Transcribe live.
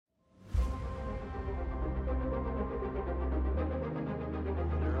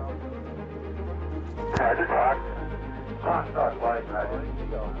It's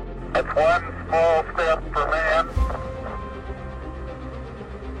one small step for man,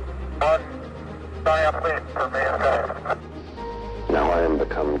 one giant leap for mankind. Now I am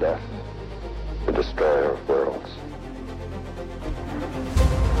become death, the destroyer of worlds.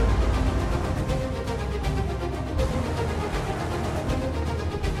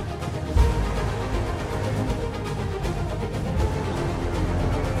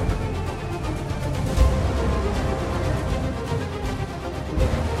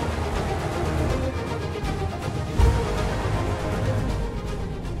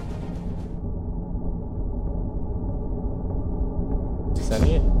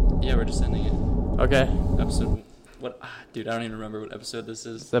 Sending it? Yeah, we're just sending it. Okay. Episode. What? Dude, I don't even remember what episode this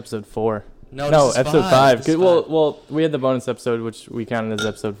is. It's episode 4. No, No, this is episode 5. This is Good. five. Well, we had the bonus episode, which we counted as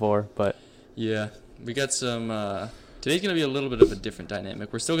episode 4, but Yeah, we got some. Today's gonna be a little bit of a different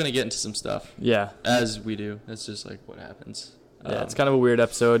dynamic. We're still gonna get into some stuff, yeah. as we do. That's just like what happens. Yeah, it's kind of a weird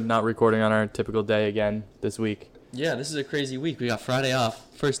episode, not recording on our typical day again this week. Yeah, this is a crazy week. We got Friday off.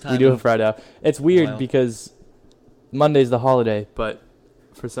 First time. We do have Friday off. It's weird while. because Monday's the holiday, but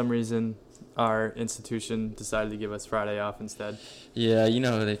for some reason our institution decided to give us Friday off instead. Yeah, you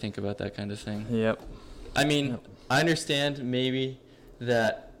know how they think about that kind of thing. Yep. I mean, Yep. I understand maybe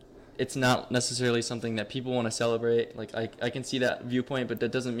that it's not necessarily something that people want to celebrate. Like I can see that viewpoint, but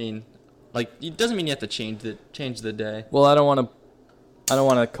that doesn't mean it doesn't mean you have to change the day. Well, I don't want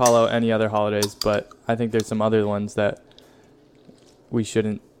to call out any other holidays, but I think there's some other ones that we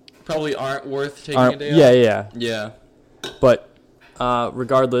shouldn't. Probably aren't worth taking a day Yeah. off. Yeah. But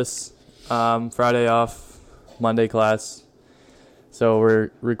regardless, Friday off, Monday class. So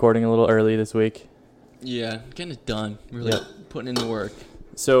we're recording a little early this week. Yeah, getting it done. Really Yep. putting in the work.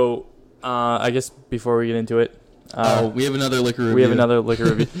 So I guess before we get into it, We have another liquor review. we have another liquor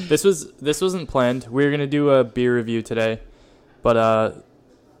review. This wasn't planned. We were gonna do a beer review today, but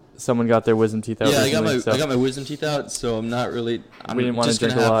someone got their wisdom teeth out. Yeah, recently, I got my wisdom teeth out, so I'm not really. I'm We didn't wanna just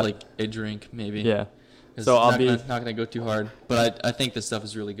drink gonna a have lot. like a drink maybe. Yeah. It's So I'll not be- not gonna go too hard, but I think this stuff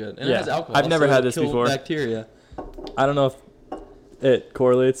is really good. And Yeah. it has alcohol. I've never so had it'll this kill before. Bacteria. I don't know if it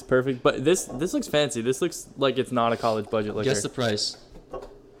correlates perfect, but this looks fancy. This looks like it's not a college budget liquor. Guess the price.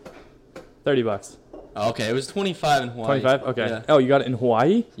 $30. Oh, okay, it was 25 in Hawaii. 25? Okay. Yeah, Oh, you got it in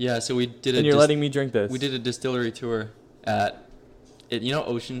Hawaii? yeah so we did And you're letting me drink this. we did a distillery tour at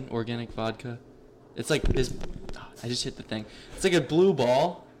Ocean Organic Vodka. It's like this. I just hit the thing. It's like a blue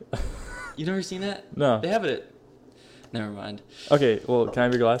ball. You never seen that? No. They have it at. Never mind. Okay, well, can I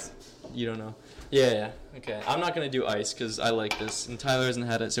have your glass? You don't know. Yeah. Okay. I'm not gonna do ice because I like this, and Tyler hasn't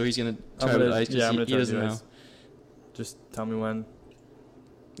had it, so he's gonna try with ice because I'm gonna he try to doesn't do know. ice. Just tell me when.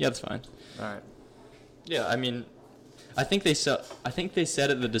 Yeah, that's fine. All right. Yeah, I mean, I think they said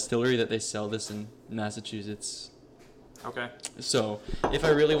at the distillery that they sell this in Massachusetts. Okay. So if I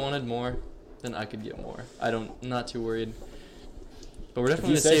really wanted more, then I could get more. I'm not too worried. But we're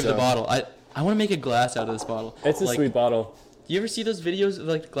definitely you gonna say save the so. bottle. I want to make a glass out of this bottle. It's a Like, sweet bottle. Do you ever see those videos of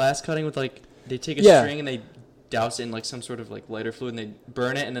like glass cutting with like they take a Yeah. string and they douse it in like some sort of like lighter fluid and they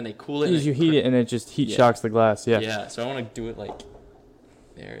burn it and then they cool it. And You heat it and it just heat Yeah. shocks the glass. Yeah. Yeah. So I want to do it like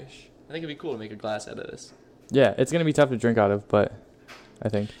there-ish. I think it'd be cool to make a glass out of this. Yeah, it's going to be tough to drink out of, but I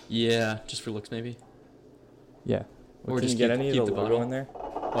think. Yeah, just for looks maybe. Yeah. Or Can just you get keep- any keep of the the logo bottle. in there?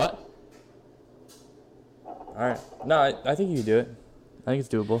 What? All right. No, I think you can do it. I think it's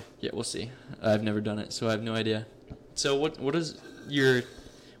doable. Yeah, we'll see. I've never done it, so I have no idea. So what do you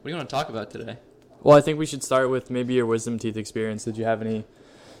want to talk about today? Well, I think we should start with maybe your wisdom teeth experience. Did you have any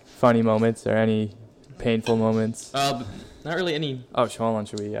funny moments or any painful moments? Not really any. Oh, hold on.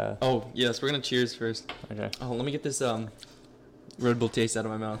 Should we? Oh yes, we're gonna cheers first. Okay. Oh, let me get this Red Bull taste out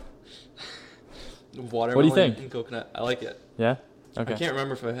of my mouth. Watermelon What do you think? and coconut. I like it. Yeah. Okay. I can't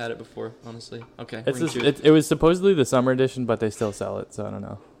remember if I've had it before, honestly. Okay. It's we're just, gonna cheers. it was supposedly the summer edition, but they still sell it, so I don't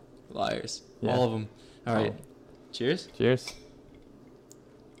know. Liars. Yeah. All of them. All right. Oh. Cheers. Cheers.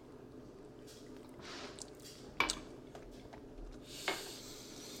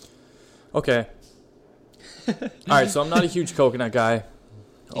 Okay. All right, so I'm not a huge coconut guy.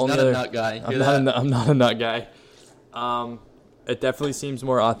 He's not a nut guy. Hear that? I'm not a nut guy. It definitely seems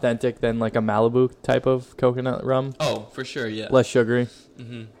more authentic than like a Malibu type of coconut rum. Oh, for sure. Yeah. Less sugary.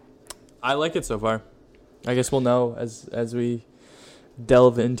 Mhm. I like it so far. I guess we'll know as we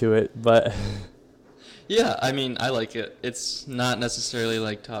delve into it, but Yeah, I mean, I like it. It's not necessarily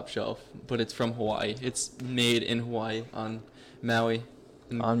like top shelf, but it's from Hawaii. It's made in Hawaii on Maui.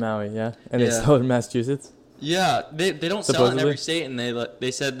 on Maui, yeah, and it's Yeah. sold in Massachusetts. Yeah, they don't sell it in Supposedly? every state, and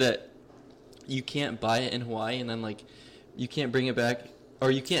they said that you can't buy it in Hawaii, and then like you can't bring it back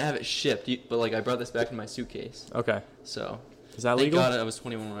or you can't have it shipped. But like I brought this back in my suitcase, Okay. so Is that thank legal? God I was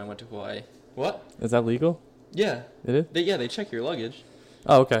 21 when I went to Hawaii. What? Is that legal? Yeah. It is? They check your luggage.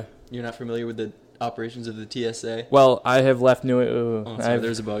 Oh, okay. You're not familiar with the operations of the TSA? Well, I have left Oh, sorry,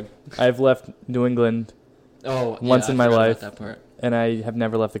 there's a bug. I've left New England Oh, once yeah, in I my forgot life. about that part. and I have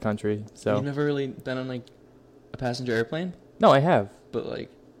never left the country. So You've never really been on like a passenger airplane, no, I have. but like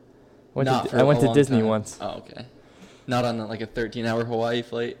Went for I went a to long Disney time. once. Oh, okay. Not on like a 13-hour Hawaii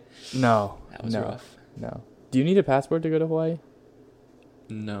flight. No, That was no, rough. no. Do you need a passport to go to Hawaii?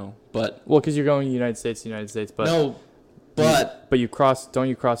 No, but Well, because you're going to the United States, but no, but you don't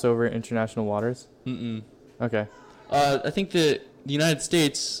you cross over international waters? mm-mm. Okay. I think the United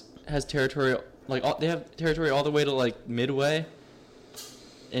States has territory they have territory all the way to like Midway,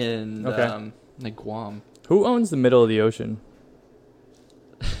 and Okay. like Guam. Who owns the middle of the ocean?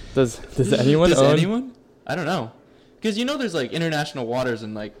 Does anyone Does own? anyone? I don't know, because there's like international waters,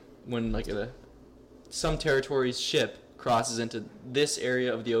 and like when like some territory's ship crosses into this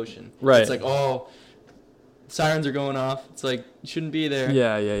area of the ocean, Right. It's like, oh, sirens are going off. It's like you shouldn't be there.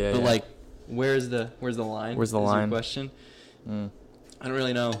 Yeah. But like, where's the line? Where's the is line? Your question. Mm. I don't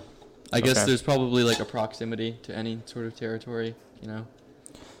really know. I guess Okay. there's probably like a proximity to any sort of territory.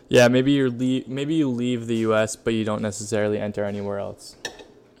 Yeah, maybe you leave the U.S., but you don't necessarily enter anywhere else.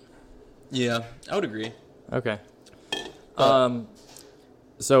 Yeah, I would agree. Okay.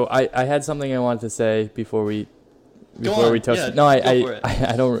 So I had something I wanted to say before we on. toast. Yeah, No, go for it.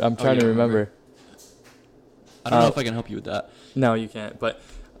 I don't. I'm trying you to don't remember. I don't know if I can help you with that. No, you can't. But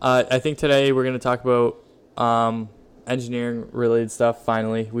I think today we're going to talk about engineering related stuff.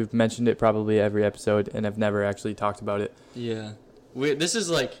 Finally, we've mentioned it probably every episode, and I've never actually talked about it. Yeah, this is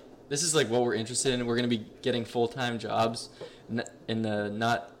like what we're interested in. We're gonna be getting full-time jobs in the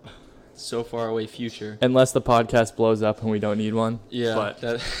not so far away future. Unless the podcast blows up and we don't need one. Yeah,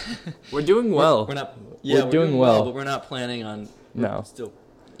 But we're doing well. We're not. Yeah, We're doing well. but we're not planning on. No. Still,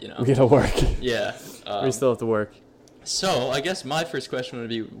 We gotta work. Yeah. We still have to work. So I guess my first question would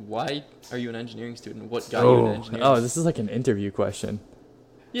be, why are you an engineering student? What got you into engineering? Oh, this is like an interview question.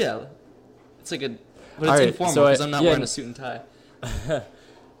 Yeah, it's like but it's All right, informal so because I'm not wearing a suit and tie.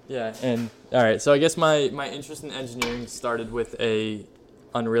 Yeah, and all right, so I guess my interest in engineering started with a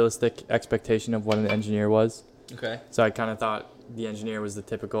unrealistic expectation of what an engineer was. Okay. So I kind of thought the engineer was the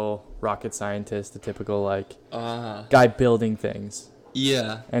typical rocket scientist, the typical like Ah. guy building things.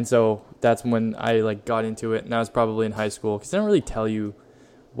 Yeah. And so that's when I like got into it, and I was probably in high school because they don't really tell you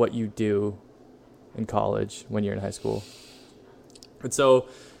what you do in college when you're in high school. And so,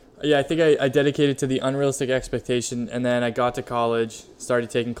 yeah, I think I dedicated to the unrealistic expectation, and then I got to college, started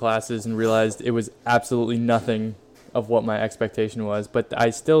taking classes, and realized it was absolutely nothing of what my expectation was. But I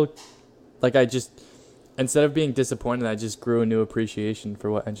still, instead of being disappointed, I just grew a new appreciation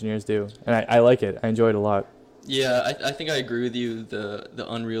for what engineers do, and I like it. I enjoy it a lot. Yeah, I think I agree with you. The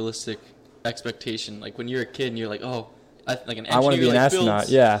unrealistic expectation, like when you're a kid and you're like, oh, like an engineer, I wanna be an astronaut,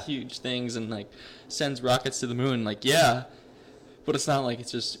 builds yeah. huge things and like sends rockets to the moon, like yeah, but it's not like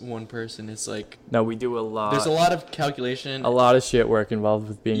it's just one person. It's like No, we do a lot. there's a lot of calculation. A lot of shit work involved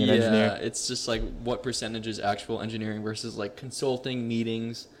with being an engineer. Yeah, it's just like what percentage is actual engineering versus like consulting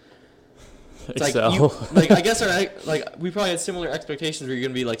meetings. It's Excel. like I guess we probably had similar expectations where you're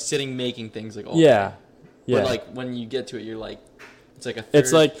gonna be like sitting making things like all Yeah. day. Yeah. But like when you get to it, you're like, it's like a third.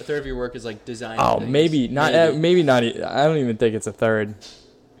 It's like- a third of your work is like design. Oh, things. maybe not. Maybe not. I don't even think it's a third.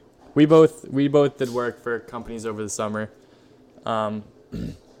 We both did work for companies over the summer.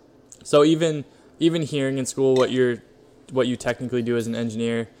 So even hearing in school what you technically do as an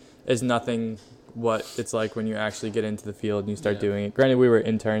engineer is nothing what it's like when you actually get into the field and you start Yeah. doing it. Granted, we were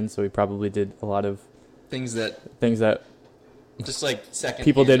interns, so we probably did a lot of things that things that just like second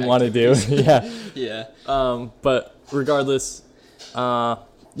people didn't want to do. Yeah. Yeah. But regardless,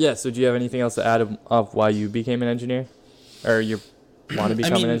 yeah. So do you have anything else to add of why you became an engineer, or you want to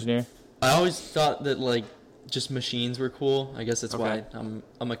become an engineer? I always thought that like just machines were cool. I guess that's Okay. why I'm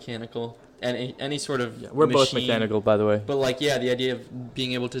a mechanical and any sort of. Yeah, we're both machine. mechanical, by the way. But like yeah, the idea of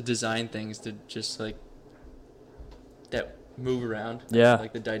being able to design things to just like that move around. Yeah.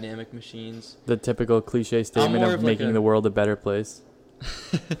 Like the dynamic machines. The typical cliche statement more of of like making a- the world a better place.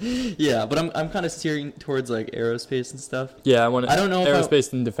 Yeah, but I'm kind of steering towards like aerospace and stuff. Yeah, I don't know if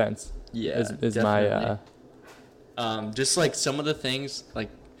aerospace and defense. Yeah, is my definitely. Just like some of the things, like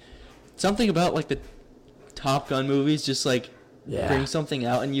something about like the Top Gun movies, just like Yeah. bring something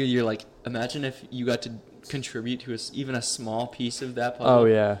out, and you're like, imagine if you got to contribute to even a small piece of that puzzle. Oh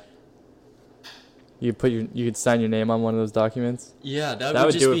yeah. You could sign your name on one of those documents. Yeah, that That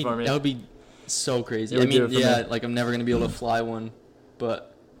would just do it be for me. That would be so crazy. It I would do mean, it for yeah, me. like I'm never gonna be able to fly one,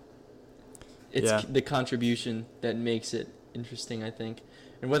 but it's Yeah. the contribution that makes it interesting, I think.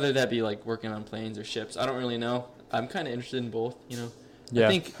 And whether that be like working on planes or ships, I don't really know. I'm kind of interested in both, you know. Yeah. I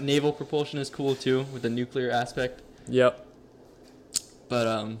think naval propulsion is cool too with the nuclear aspect. Yep. But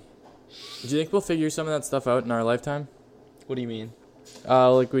Do you think we'll figure some of that stuff out in our lifetime? what do you mean?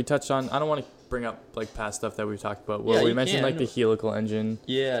 Like we touched on, I don't want to bring up like past stuff that we've talked about. Well, Yeah, we you mentioned can. like the helical engine,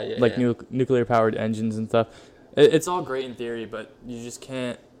 Yeah. like nuclear powered engines and stuff. It's all great in theory, but you just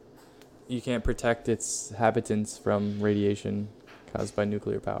can't protect its habitants from radiation caused by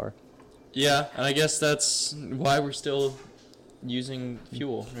nuclear power. Yeah, and I guess that's why we're still using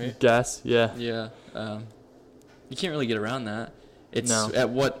fuel, right? Gas, yeah. Yeah. You can't really get around that. It's No. at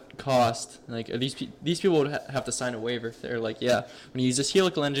what cost? Like, are these people would have to sign a waiver. They're like, yeah, when you use this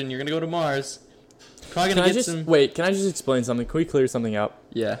helical engine, you're gonna go to Mars. Probably Can gonna I get just some. wait? Can I just explain something? Can we clear something up?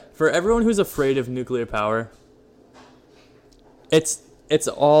 Yeah. For everyone who's afraid of nuclear power, it's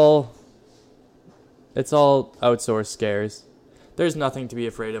all outsourced scares. There's nothing to be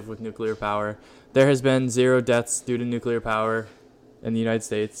afraid of with nuclear power. There has been 0 deaths due to nuclear power in the United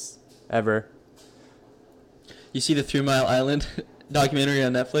States ever. You see the 3 Mile Island documentary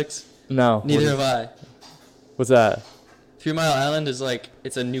on Netflix? No. Neither have I. What's that? 3 Mile Island is like,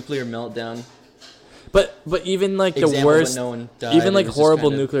 it's a nuclear meltdown. But even like the Example worst, when no one died, even it like was just horrible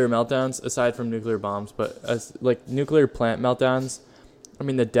kind of- nuclear meltdowns, aside from nuclear bombs, but as like nuclear plant meltdowns, I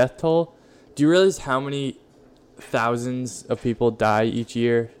mean the death toll. Do you realize how many thousands of people die each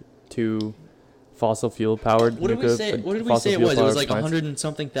year to fossil fuel powered? What did we say? What did we say it was? It was like 100 and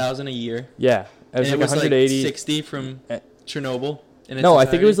something thousand a year. Yeah, it was And like 180. like 60 from Chernobyl. in its No, I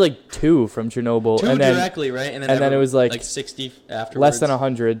think it was entirety? like 2 from Chernobyl, two and then directly, right? And then it was like 60 afterwards. less than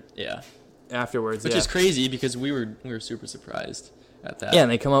 100 Yeah, afterwards. which yeah. is crazy because we were super surprised at that. Yeah,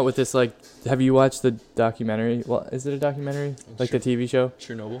 and they come out with this like. Have you watched the documentary? Well, is it a documentary? Like the TV show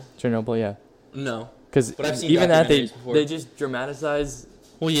Chernobyl. Chernobyl? Yeah, No. because But I've seen even that documentaries before. they just dramatize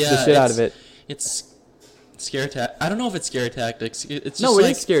Well, yeah. the shit out of it. It's scare I don't know if it's scare tactics. It's just No, like,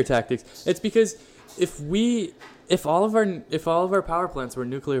 it is scare tactics. It's because if all of our power plants were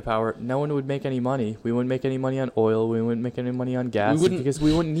nuclear power, no one would make any money. We wouldn't make any money on oil. We wouldn't make any money on gas because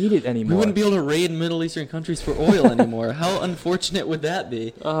we wouldn't need it anymore. we wouldn't be able to raid Middle Eastern countries for oil anymore. How unfortunate would that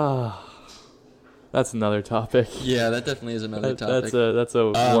be? That's another topic. Yeah, that definitely is another topic. That's a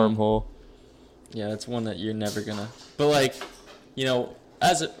wormhole. Yeah, that's one that you're never gonna. But like, you know,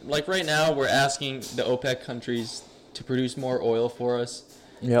 like right now, we're asking the OPEC countries to produce more oil for us.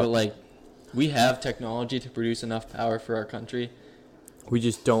 Yeah. But like, we have technology to produce enough power for our country. We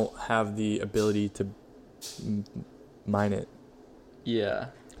just don't have the ability to mine it. Yeah.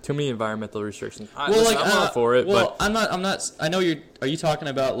 Too many environmental restrictions. I'm uh, all for it, well, but I'm not. I know you're. Are you talking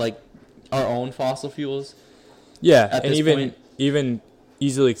about like our own fossil fuels? yeah, at and this point- even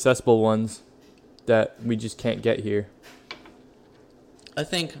easily accessible ones that we just can't get here. I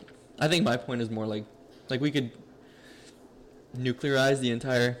think my point is more like we could nuclearize the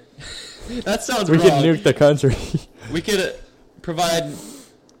entire. That sounds We wrong. could nuke the country. We could provide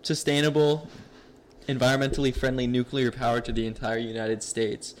sustainable, environmentally friendly nuclear power to the entire United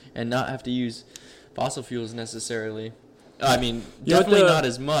States and not have to use fossil fuels necessarily. I mean, You know what definitely the- not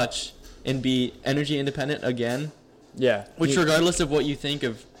as much, and be energy independent again. Yeah. Which, regardless of what you think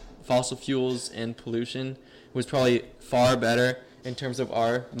of fossil fuels and pollution, was probably far better in terms of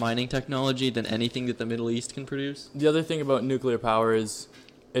our mining technology than anything that the Middle East can produce. The other thing about nuclear power is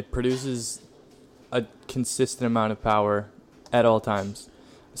it produces a consistent amount of power at all times.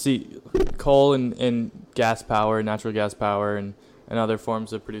 See, coal and gas power, natural gas power, and other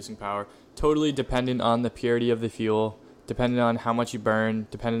forms of producing power, totally dependent on the purity of the fuel, dependent on how much you burn,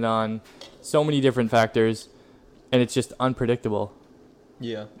 dependent on so many different factors, and it's just unpredictable.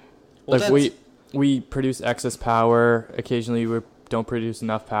 Yeah. Like we produce excess power, occasionally we don't produce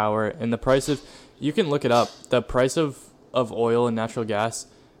enough power, and the price of, you can look it up, the price of oil and natural gas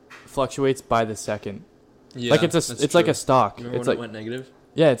fluctuates by the second. Yeah, Like it's that's like true. a stock. Remember It's when like it went negative?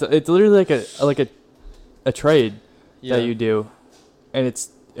 yeah, it's literally like a trade Yeah. that you do, and it's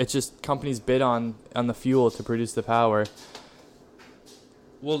just companies bid on the fuel to produce the power.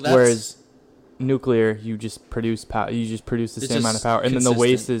 Well, that's Whereas nuclear, you just produce you just produce the It's same amount of just power, and then the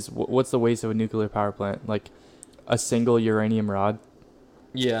waste consistent. is what's the waste of a nuclear power plant? Like a single uranium rod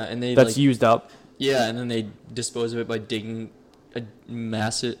yeah, and they that's like, used up. yeah, and then they dispose of it by digging a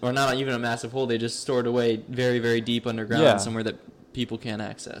massive, or not even a massive hole. They just store it away very, very deep underground Yeah. somewhere that people can't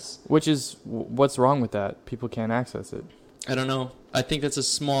access. Which is what's wrong with that? People can't access it. I don't know. I think that's a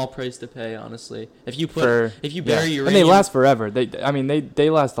small price to pay, honestly. If you Yeah. bury uranium, and they last forever. They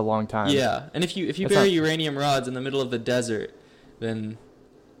last a long time. Yeah, and if you That's bury not- uranium rods in the middle of the desert, then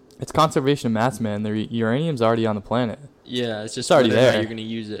It's conservation of mass, man. The uranium's already on the planet. yeah, it's just It's already whether or not there. you're going to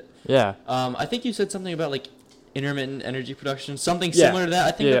use it. Yeah. I think you said something about like intermittent energy production, something Yeah. similar to that.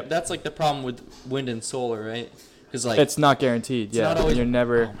 I think Yeah. that's like the problem with wind and solar, right? Because like It's not guaranteed. it's Yeah. not always- You're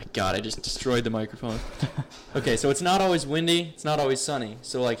never. oh my god, I just destroyed the microphone. Okay, so it's not always windy, it's not always sunny.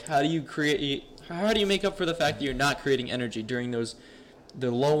 So like, how do you make up for the fact that you're not creating energy during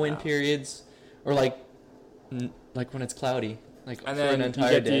the low wind periods, or like when it's cloudy, like And for then an you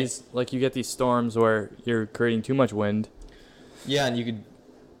entire get day? you get these storms where you're creating too much wind. Yeah, and you could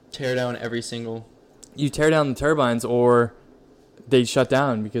tear down every single. You tear down the turbines, or they shut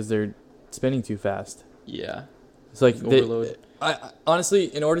down because they're spinning too fast. Yeah. It's like Overload. I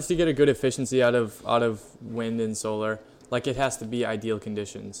honestly, in order to get a good efficiency out of wind and solar, like it has to be ideal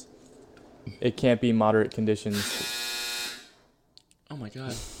conditions. It can't be moderate conditions. Oh my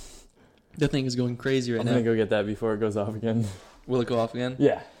god. The thing is going crazy right I'm now. gonna go get that before it goes off again. Will it go off again?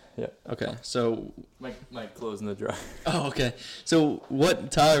 Yeah. Okay. So. My clothes in the dryer. Oh, okay. So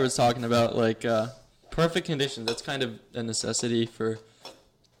what Tyler was talking about, like perfect conditions, that's kind of a necessity for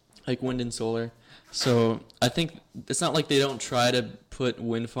like wind and solar. So I think it's not like they don't try to put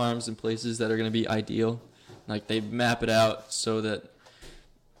wind farms in places that are going to be ideal. Like they map it out so that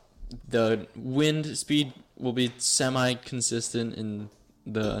the wind speed will be semi-consistent and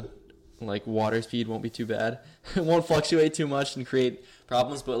the like water speed won't be too bad. It won't fluctuate too much and create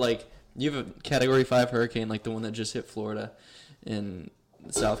problems. But like you have a Category 5 hurricane like the one that just hit Florida in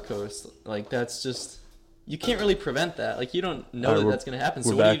the South Coast. Like that's just, you can't really prevent that. Like you don't know that that's going to happen.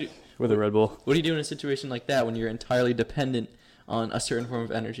 So We're what back do you do? with a Red Bull. What do you do in a situation like that when you're entirely dependent on a certain form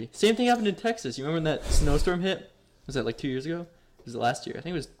of energy? Same thing happened in Texas. You remember when that snowstorm hit? Was that like 2 years ago? Was it last year? I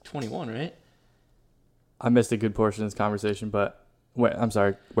think it was 21, right? I missed a good portion of this conversation, but wait, I'm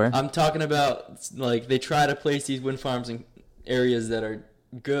sorry. Where? I'm talking about like they try to place these wind farms in areas that are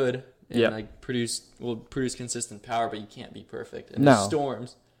good and Yeah. like produce consistent power, but you can't be perfect. And No. there's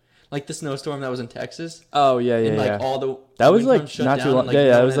storms. Like the snowstorm that was in Texas. Oh yeah, and like yeah. all the That was wind like farms shut not down too long. and, Yeah, no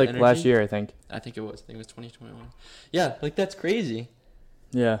that one was had like energy. last year, I think. I think it was 2021. Yeah, like that's crazy.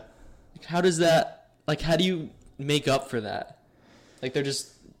 Yeah. How does that, like, how do you make up for that? Like, they're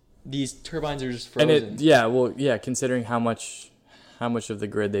just, these turbines are just frozen. And considering how much of the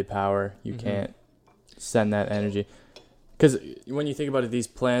grid they power, you can't send that energy. Because when you think about it, these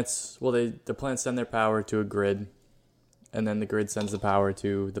plants, the plants send their power to a grid, and then the grid sends the power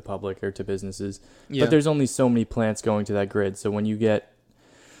to the public or to businesses. Yeah. But there's only so many plants going to that grid. So when you get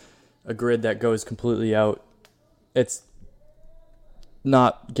a grid that goes completely out, it's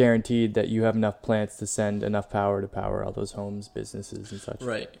not guaranteed that you have enough plants to send enough power to power all those homes, businesses, and such.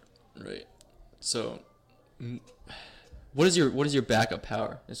 Right. So, what is your backup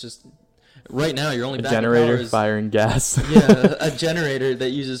power? It's just, right now, your only A backup generator, power is, fire, and gas. yeah, a generator that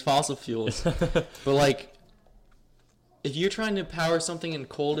uses fossil fuels. But, like, if you're trying to power something in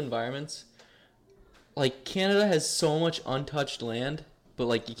cold environments, like, Canada has so much untouched land, but,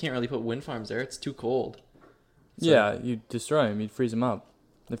 like, you can't really put wind farms there. It's too cold. So- Yeah, you'd destroy them. You'd freeze them up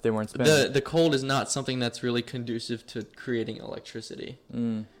if they weren't spinning. The cold is not something that's really conducive to creating electricity.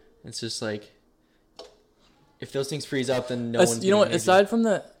 It's just like, if those things freeze up, then no one's. You know getting what? energy. Aside from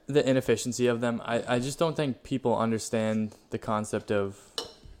the inefficiency of them, I just don't think people understand the concept of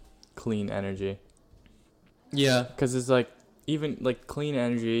clean energy. Yeah. Because it's like, even like clean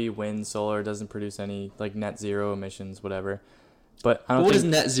energy, wind, solar doesn't produce any like net zero emissions, whatever. But I don't But what think,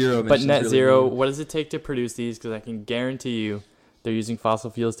 does net zero But emissions net really zero, mean? what does it take to produce these? Because I can guarantee you, they're using fossil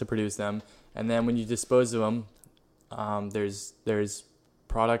fuels to produce them, and then when you dispose of them, there's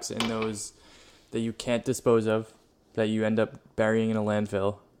products in those that you can't dispose of, that you end up burying in a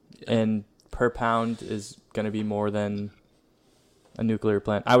landfill, and per pound is going to be more than a nuclear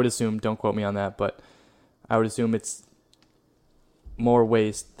plant. I would assume. Don't quote me on that, but I would assume it's more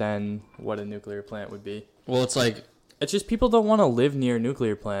waste than what a nuclear plant would be. Well, it's like, It's just people don't want to live near a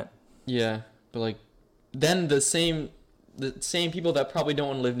nuclear plant. yeah, but like, then the same people that probably don't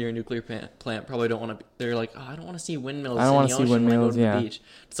want to live near a nuclear plant probably don't want to. They're like, oh, I don't want to see windmills. I don't want wanna see windmills, When I go to yeah. the beach.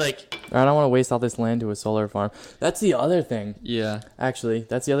 It's like, Or I don't want to waste all this land to a solar farm. That's the other thing. yeah, Actually,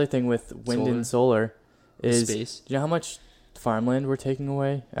 that's the other thing with wind and solar is, space. do you know how much farmland we're taking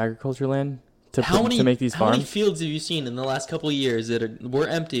away, agriculture land, to make these How many farms? fields have you seen in the last couple of years that were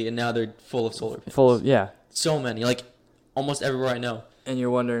empty and now they're full of solar panels? Full of, yeah. So many, like almost everywhere I know. And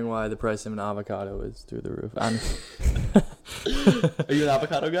you're wondering why the price of an avocado is through the roof. Are you an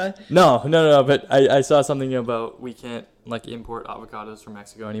avocado guy? No, but I saw something about we can't like import avocados from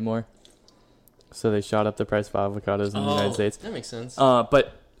Mexico anymore. So they shot up the price of avocados in the United States. That makes sense.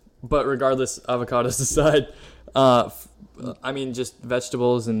 But regardless, avocados aside, I mean, just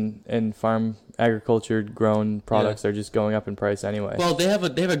vegetables and farm agriculture grown products are just going up in price anyway. Well, they have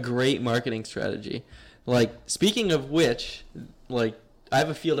a great marketing strategy. Like, speaking of which, like, I have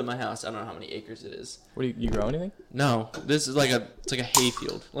a field at my house. I don't know how many acres it is. What do you grow anything? No, this is it's like a hay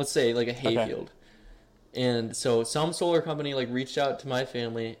field. Let's say like a hay Okay. field. And so some solar company like reached out to my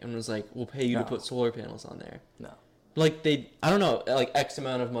family and was like, "We'll pay you to No. put solar panels on there." No. Like I don't know, like X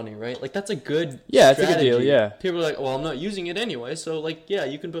amount of money, right? Like that's a good Yeah, it's a good deal, strategy. yeah. People are like, "Well, I'm not using it anyway, so like, yeah,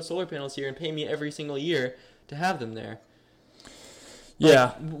 you can put solar panels here and pay me every single year to have them there."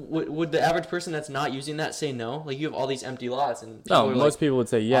 Yeah. Like, would the average person that's not using that say no? Like you have all these empty lots and No, are, most like, people would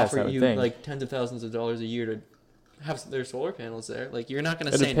say yes, offer I would you think. like tens of thousands of dollars a year to have their solar panels there. Like you're not gonna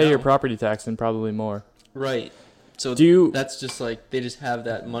It'd say pay no. your property tax and probably more. Right. So Do you- that's just like they just have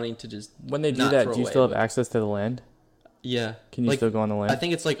that money to just When they do not that, throw do you away. still have access to the land? Yeah. Can you like, still go on the land? I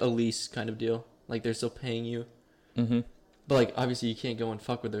think it's like a lease kind of deal. Like they're still paying you. Mm-hmm. But like obviously you can't go and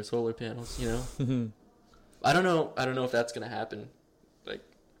fuck with their solar panels, you know? I don't know if that's gonna happen. Like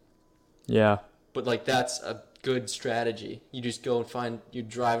Yeah. but like that's a good strategy. You just go and you're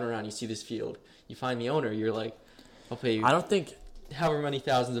driving around, you see this field, you find the owner, you're like, I'll pay you I don't think however many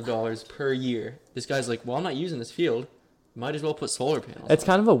thousands of dollars per year. This guy's like, well, I'm not using this field. Might as well put solar panels it's on.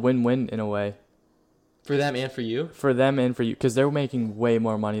 kind of a win-win in a way For them and for you. for them and for you because they're making way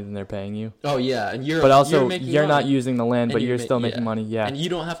more money than they're paying you. Oh yeah, and But also, making you're not money. using the land, And but you're you're ma- still yeah. making money. Yeah. And you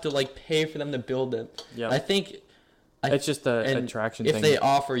don't have to like pay for them to build them. Yeah. I think It's just a and attraction if thing. they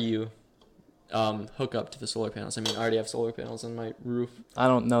offer you hook up to the solar panels. I mean, I already have solar panels on my roof. I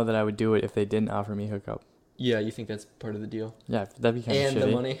don't know that I would do it if they didn't offer me hookup. Yeah, you think that's part of the deal? Yeah, that'd be kind of And shitty. the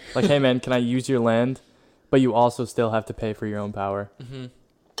money. Like, hey man, can I use your land? But you also still have to pay for your own power. Mm-hmm.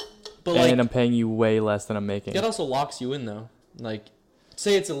 But like, And I'm paying you way less than I'm making. that also locks you in though. Like,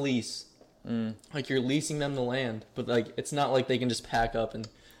 say it's a lease. Mm. Like you're leasing them the land, but like it's not like they can just pack up and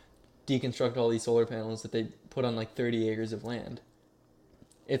deconstruct all these solar panels that they put on like 30 acres of land.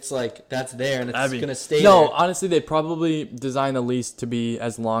 It's like that's there and it's gonna stay No, there. honestly, they probably design the lease to be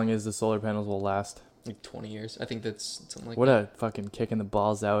as long as the solar panels will last. Like 20 years. I think that's something like What that. a fucking kick in the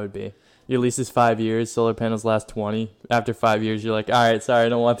balls that would be. Your lease is 5 years, solar panels last 20. After 5 years, you're like, all right, sorry, I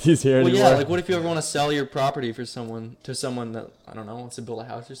don't want these here Well, anymore. yeah. Like, what if you ever want to sell your property to someone that I don't know wants to build a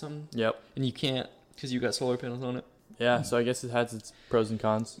house or something, Yep. and you can't because you got solar panels on it? Yeah, so I guess it has its pros and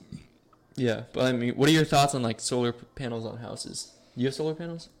cons. Yeah, but I mean, what are your thoughts on like solar panels on houses? You have solar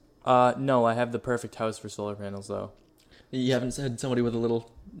panels? No, I have the perfect house for solar panels, though. You haven't had somebody with a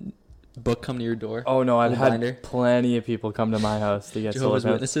little book come to your door? Oh, no, I've Little had binder? plenty of people come to my house to get solar Jehovah's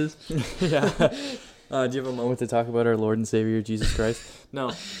panels. Witnesses? Yeah. Do you have a moment to talk about our Lord and Savior, Jesus Christ?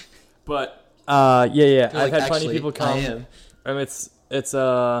 No. But, yeah. You're I've like, had plenty of "Actually, people come. I am. And it's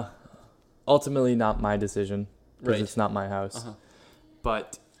ultimately not my decision because Right. it's not my house. Uh-huh.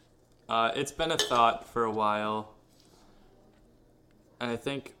 But it's been a thought for a while. And I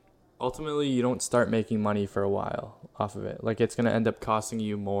think ultimately you don't start making money for a while off of it. Like, it's going to end up costing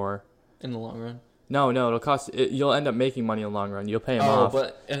you more. In the long run. No, it'll cost. You'll end up making money in the long run. You'll pay them Oh, off.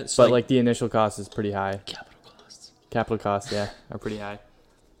 but it's But like the initial cost is pretty high. capital costs. Capital costs, yeah, are pretty high.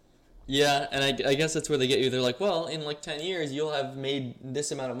 Yeah, and I guess that's where they get you. They're like, well, in like 10 years, you'll have made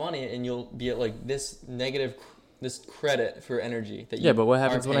this amount of money, and you'll be at like this credit for energy that you Yeah, but what are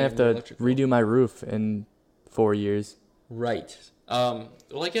happens when I paying have your to electric bill. redo my roof in 4 years? Right. Well,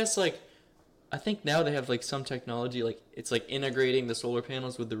 I guess like I think now they have like some technology, like it's like integrating the solar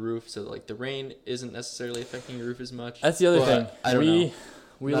panels with the roof, so like the rain isn't necessarily affecting your roof as much. That's the other But thing. I don't know.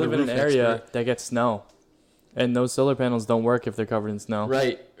 We Not a live in an roof area expert. that gets snow, and those solar panels don't work if they're covered in snow.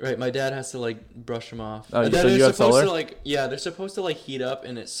 Right. My dad has to like brush them off. Oh, And so then you they're have supposed solar? to like they're supposed to like heat up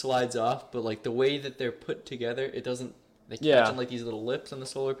and it slides off, but like the way that they're put together, it doesn't. They catch Yeah. on like these little lips on the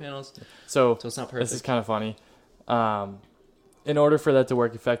solar panels, So so it's not perfect. this is kind of funny. In order for that to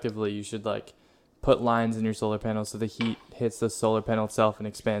work effectively, you should like put lines in your solar panel so the heat hits the solar panel itself and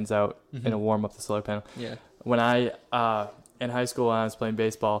expands out and it'll warm up the solar panel. Yeah. When I in high school when I was playing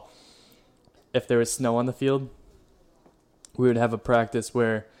baseball, if there was snow on the field, we would have a practice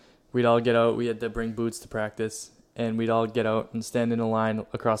where we'd all get out. We had to bring boots to practice, and we'd all get out and stand in a line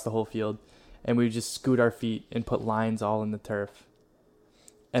across the whole field, and we would just scoot our feet and put lines all in the turf.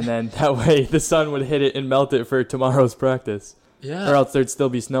 And then that way the sun would hit it and melt it for tomorrow's practice. Yeah. Or else there'd still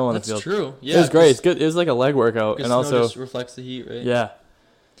be snow on That's the field. true. Yeah. It was great. It's good. It was like a leg workout, and Snow also just reflects the heat, right? yeah.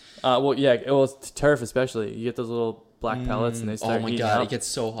 Turf especially. You get those little black pellets, and they start Oh my heating god, up. it gets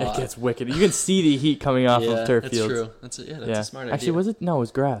so hot. It gets wicked. You can see the heat coming off yeah, of turf that's fields. true. That's a smart idea. Actually, was it? No, it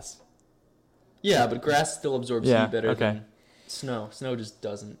was grass. Yeah, but grass still absorbs Yeah, heat better okay. than snow. Snow just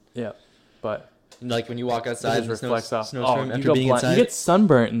doesn't. Yeah, but Like when you walk outside It and just the reflects off. snowstorm you after go being blind. inside. You get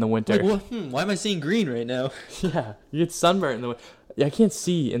sunburnt in the winter. Like, why am I seeing green right now? Yeah, you get sunburnt in the winter. Yeah, I can't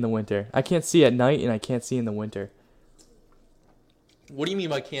see in the winter. I can't see at night, and I can't see in the winter. What do you mean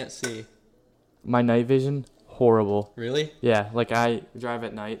by can't see? My night vision, horrible. Really? Yeah, like I drive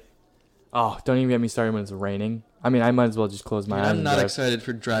at night. Oh, don't even get me started when it's raining. I mean, I might as well just close my eyes. I'm and not drive. excited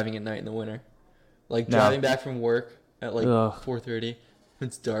for driving at night in the winter. Like No. driving back from work at like Ugh. 4:30.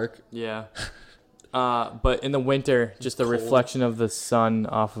 It's dark. Yeah. But in the winter, just the cold. reflection of the sun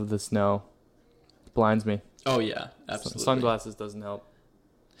off of the snow blinds me. Oh yeah, absolutely. Sunglasses doesn't help.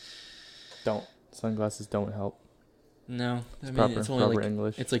 Sunglasses don't help. No, I mean Proper, it's only proper like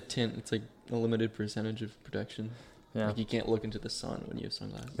English. it's like tint. It's like a limited percentage of protection. Yeah. Like you can't look into the sun when you have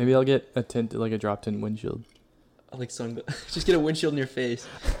sunglasses. Maybe I'll get a tint, like a drop tint windshield. I like Just get a windshield in your face.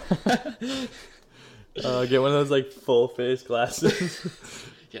 Get one of those like full face glasses.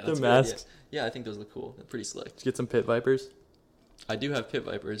 Yeah, The that's a good masks. idea. Yeah, I think those look cool. They're pretty slick. Get some pit vipers. I do have pit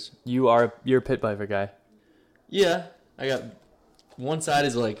vipers. You're a pit viper guy. Yeah, I got one side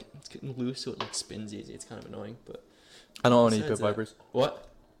is like it's getting loose, so it like spins easy. It's kind of annoying, but I don't own any Besides pit that- vipers. what?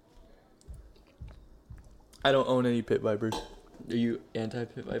 I don't own any pit vipers. Are you anti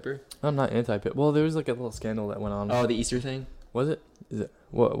pit viper? I'm not anti-pit. Well, there was like a little scandal that went on. Oh, the Easter thing. Was it? Is it?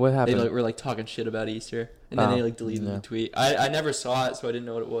 What They happened? like, were like talking shit about Easter, and then Oh, they like deleted yeah. the tweet. I never saw it, so I didn't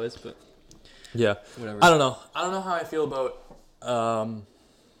know what it was, but Yeah. whatever. I don't know. I don't know how I feel about Gotta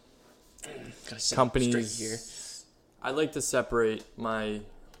sit companies. straight here. I like to separate my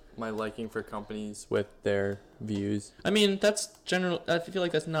liking for companies with their views. I mean, that's general. I feel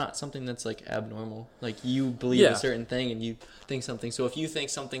like that's not something that's like abnormal. Like you believe Yeah. a certain thing and you think something. So if you think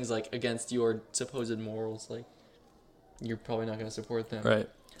something's like against your supposed morals, like you're probably not going to support them. Right.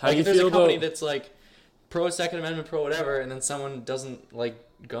 How Like do you if there's feel a company about? that's like pro Second Amendment, pro whatever, and then someone doesn't like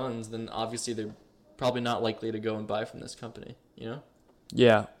guns, then obviously they're probably not likely to go and buy from this company. You know?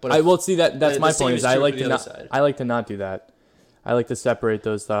 Yeah. But I if- will see that. That's the my same point. is Is I true like for to the not. other side. I like to not do that. I like to separate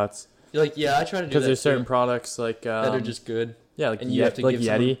those thoughts You're like, yeah, I try to do because that there's certain too, products like that are just good. yeah, like and you have to like give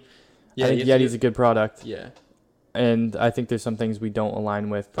Yeti. Yeah, I think you have to Yeti's a good product, Yeah, and I think there's some things we don't align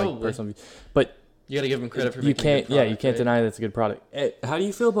with, like Probably. personally. But you got to give them credit for you making a can't. good Yeah, you product, can't right? deny that's a good product. How do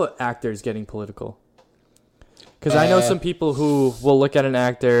you feel about actors getting political? Because I know some people who will look at an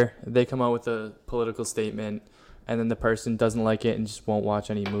actor, they come out with a political statement, and then the person doesn't like it and just won't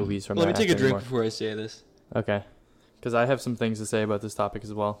watch any movies from Let that me take a actor drink anymore. before I say this. Okay. Because I have some things to say about this topic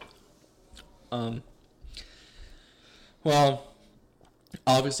as well. Well,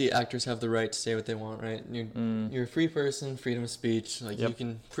 obviously actors have the right to say what they want, right? You're a free person, freedom of speech. Like Yep. you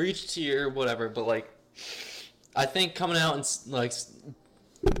can preach to your whatever, but like, I think coming out and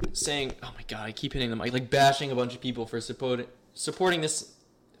saying, "Oh my god," I keep hitting them, like bashing a bunch of people for supporting this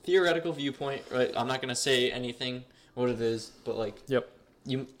theoretical viewpoint, right? I'm not gonna say anything what it is, but like, Yep.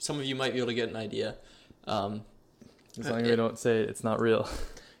 some of you might be able to get an idea. As long as they don't say it's not real.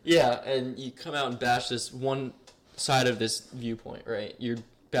 Yeah, and you come out and bash this one side of this viewpoint, right? You're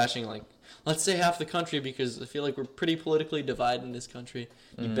bashing, like, let's say half the country, because I feel like we're pretty politically divided in this country.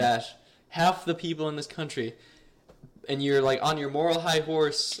 You bash half the people in this country, and you're, like, on your moral high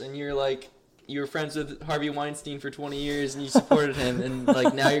horse, and you're, like, you were friends with Harvey Weinstein for 20 years, and you supported him, and,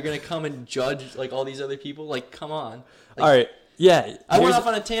 like, now you're going to come and judge, like, all these other people? Like, come on. Like, All right. Yeah. I went here's- off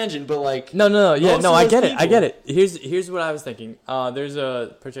on a tangent, but, like... No. Yeah, most no, of I those get it. I people- get it. Here's what I was thinking. There's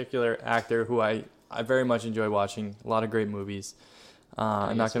a particular actor who I very much enjoy watching. A lot of great movies.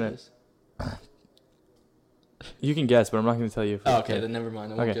 I'm not going to... You can guess, but I'm not going to tell you. If Oh, you okay, can. then never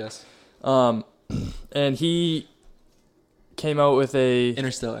mind. I won't Okay. guess. And he came out with a...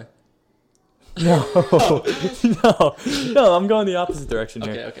 Interstellar. No. No, I'm going the opposite direction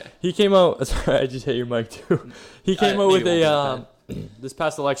here. Okay. He came out. Sorry, I just hit your mic too. He came out with maybe it a. This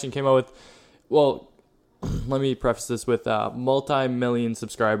past election came out with. Well, let me preface this with multi-million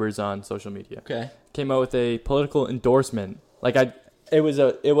subscribers on social media. Okay. Came out with a political endorsement. Like it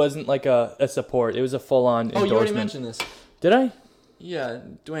wasn't like a support. It was a full-on endorsement. Oh, you already mentioned this. Did I? Yeah,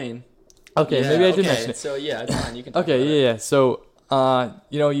 Dwayne. Okay, Yeah, maybe I did okay, mention it. So yeah, it's fine. You can. Talk Okay, about it. yeah. So,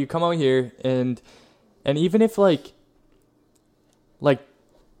 you come out here and even if like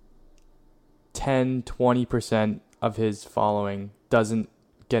 10, 20% of his following doesn't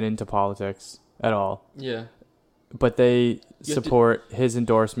get into politics at all, Yeah. but they You have to- support his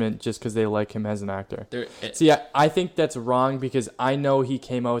endorsement just because they like him as an actor. There. See, I think that's wrong because I know he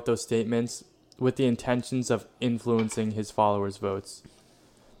came out with those statements with the intentions of influencing his followers' votes.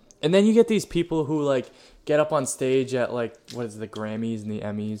 And then you get these people who like get up on stage at like what is it, the Grammys and the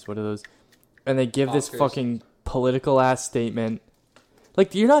Emmys, what are those? And they give this Oscars. fucking political ass statement.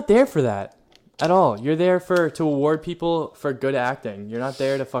 Like you're not there for that. at all. You're there to award people for good acting. You're not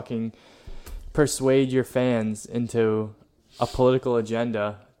there to fucking persuade your fans into a political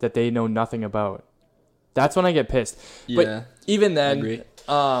agenda that they know nothing about. That's when I get pissed. Yeah, but even I then, agree.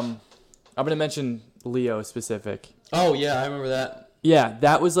 I'm gonna mention Leo specific. Oh yeah, I remember that. Yeah,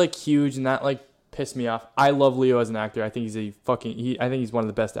 that was like huge, and that like pissed me off. I love Leo as an actor. I think he's I think he's one of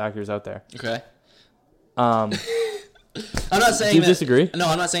the best actors out there. Okay. Um, I'm not saying do you that, disagree? No,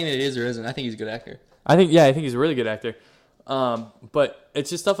 I'm not saying that it is or isn't. I think he's a good actor. I think he's a really good actor. But it's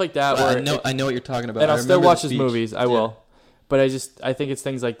just stuff like that where I know what you're talking about. and I'll still remember watch the his speech. movies. I will. But I think it's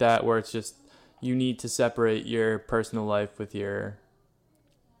things like that where it's just you need to separate your personal life with your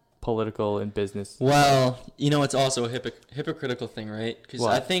political and business. Well, it's also a hypocritical thing, right? Because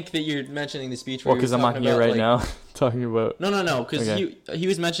What? I think that you're mentioning the speech. Well, where he was because I'm on talking here about, right now talking about. No, because Okay. he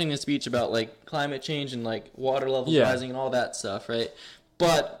was mentioning a speech about like climate change and like water levels Yeah. rising and all that stuff, right?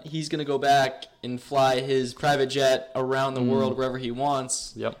 But he's gonna go back and fly his private jet around the world wherever he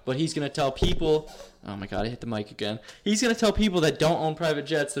wants. Yep. But he's gonna tell people, oh my god, I hit the mic again. He's gonna tell people that don't own private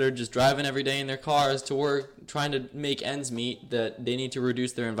jets, that are just driving every day in their cars to work, trying to make ends meet, that they need to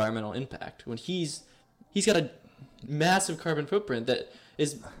reduce their environmental impact. When he's got a massive carbon footprint that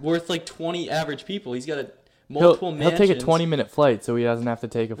is worth like 20 average people. He's got a multiple He'll take a mansions. 20-minute flight, so he doesn't have to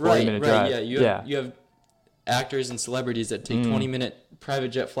take a 40-minute drive. Yeah, you have actors and celebrities that take 20-minute private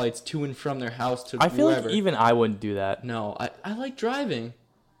jet flights to and from their house to I feel wherever. like even I wouldn't do that. No, I like driving.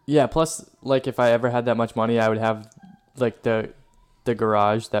 Yeah. Plus, like if I ever had that much money, I would have like the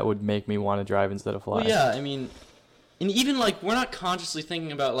garage that would make me want to drive instead of fly. Well, yeah, I mean, and even like we're not consciously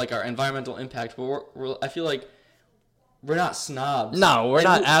thinking about like our environmental impact, but I feel like we're not snobs. No, we're And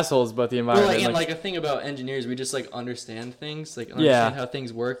not assholes about the Well, environment. like, and like a thing about engineers, we just like understand things, like understand how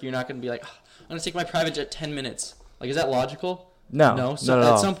things work. You're not gonna be like, "Oh, I'm gonna take my private jet 10 minutes. Like, is that logical? No, So not at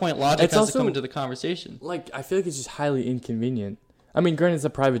at all. some point, logic It's has also- to come into the conversation. Like, I feel like it's just highly inconvenient. I mean, granted, it's a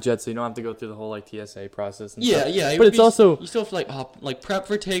private jet, so you don't have to go through the whole like TSA process. And Yeah, stuff. yeah. But it's also you still have to like prep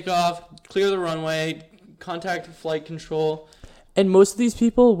for takeoff, clear the runway, contact flight control. and most of these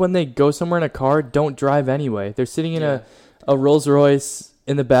people, when they go somewhere in a car, don't drive anyway. They're sitting in Yeah. a Rolls Royce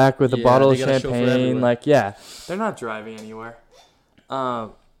in the back with a Yeah, bottle of they got a chauffeur champagne. everywhere. Like, yeah, they're not driving anywhere.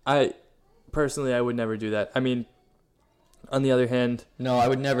 I personally, I would never do that. I mean, on the other hand, No, I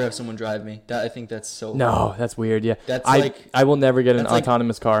would never have someone drive me. I think that's so. no, that's weird. Yeah, That's I like- I will never get an that's like-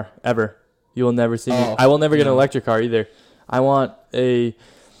 autonomous car ever. You will never see me. Oh, I will never get an no. electric car either. I want a.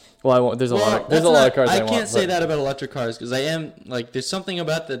 Well, I want. There's a lot that's of cars. I want, can't say but- that about electric cars because I am like, there's something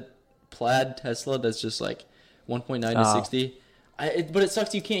about the Plaid Tesla that's just like 1.9 to Oh. 60. But it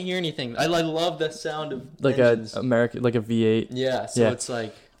sucks you can't hear anything. I love the sound of like engines. a American, like a V8. Yeah, so Yeah. it's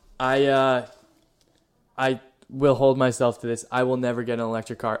like I will hold myself to this. I will never get an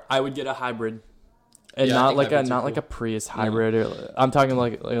electric car. I would get a hybrid, and Yeah, I not think like a hybrids are cool. Prius hybrid. Or I'm talking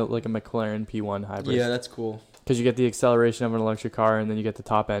like a McLaren P1 hybrid. yeah, that's cool. Because you get the acceleration of an electric car, and then you get the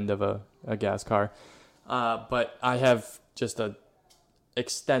top end of a gas car. But I have just a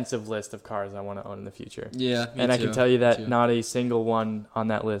extensive list of cars I want to own in the future. Yeah, me And I too. can tell you that too. not a single one on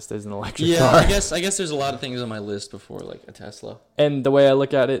that list is an electric Yeah, car. I guess there's a lot of things on my list before like a Tesla. And the way I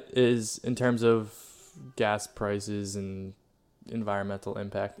look at it is in terms of gas prices and environmental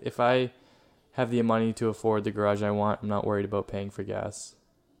impact. If I have the money to afford the garage I want, I'm not worried about paying for gas.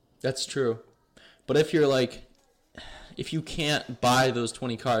 That's true. But if you can't buy those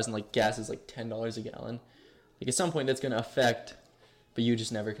 20 cars and like gas is like $10 a gallon, like at some point that's going to affect, but you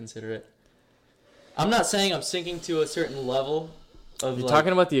just never consider it. I'm not saying I'm sinking to a certain level of You're like,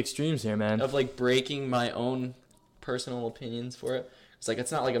 talking about the extremes here, man. of like breaking my own personal opinions for it. It's like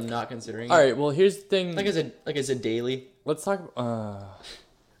it's not like I'm not considering All it. right, well, here's the thing. Like as a daily, Let's talk.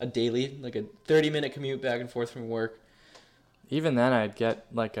 like a 30-minute commute back and forth from work. Even then, I'd get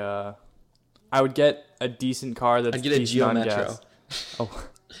like I would get a decent car that's I'd get a decent Geo on Metro. gas. Oh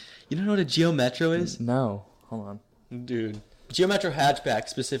You don't know what a Geo Metro is? no, hold on. Dude. Geo Metro hatchback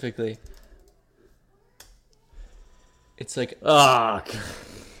specifically. It's like Ah,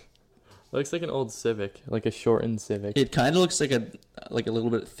 looks like an old Civic, like a shortened Civic. it kind of looks like a little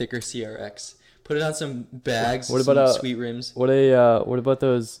bit thicker CRX. Put it on some bags, What about some a- sweet rims. What about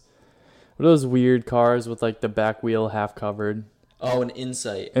those weird cars with like the back wheel half covered? Oh, an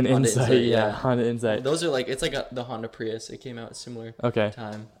Insight. An Honda Insight, yeah, Honda Insight. Those are like it's like the Honda Prius. It came out at a similar Okay.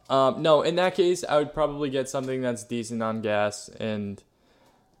 time. No, in that case, I would probably get something that's decent on gas and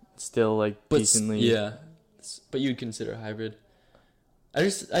still like decently. Yeah. But you'd consider hybrid. I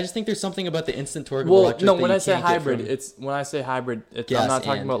just think there's something about the instant torque of Well, electric. no, that when you I say can't get hybrid, from- I'm not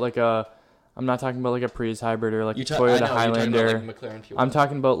talking and- about like a. I'm not talking about like a Prius hybrid or like a I Toyota know, you're talking about, Highlander. like McLaren fuel. I'm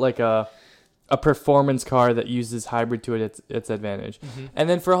talking about like a a performance car that uses hybrid to its advantage. Mm-hmm. And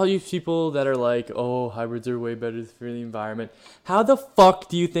then for all you people that are like, oh, hybrids are way better for the environment, how the fuck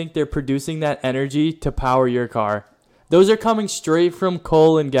do you think they're producing that energy to power your car? Those are coming straight from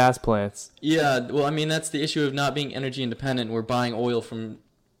coal and gas plants. Yeah, well, I mean, that's the issue of not being energy independent. We're buying oil from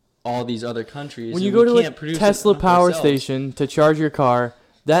all these other countries. When you and go we to can't a produce Tesla it power ourselves. station to charge your car,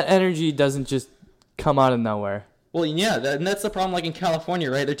 that energy doesn't just come out of nowhere. Well, yeah, and that's the problem. Like in California,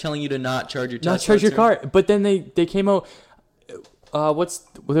 right? They're telling you to not charge your Tesla. Not charge your car. But then they came out. There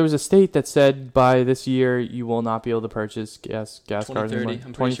was a state that said by this year you will not be able to purchase gas cars anymore. 2030.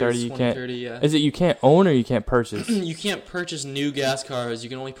 I'm pretty sure 2030 it's you can't. 2030, yeah. Is it you can't own or you can't purchase? You can't purchase new gas cars. You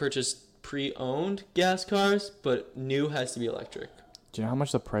can only purchase pre-owned gas cars, but new has to be electric. Do you know how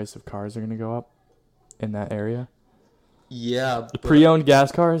much the price of cars are going to go up in that area? Yeah. The pre-owned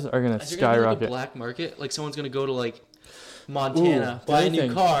gas cars are going to Is there gonna be, like, a skyrocket. black market? Like someone's going to go to like Montana, Ooh, buy a the new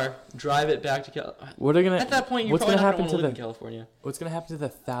thing. car, drive it back to California. What are gonna? At that point, you're what's probably gonna not happen going to to live in the? California. What's gonna happen to the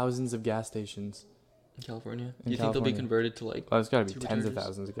thousands of gas stations? In California? In Do you think they'll be California. converted to like... Oh, there's got to be tens of Superchargers?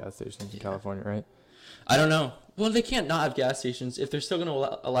 thousands of gas stations in Yeah. California, right? I don't know. Well, they can't not have gas stations if they're still going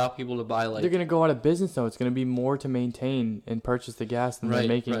to allow people to buy like... They're gonna go out of business though. It's gonna be more to maintain and purchase the gas than they're Right,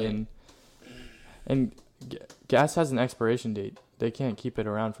 making right. and gas has an expiration date. They can't keep it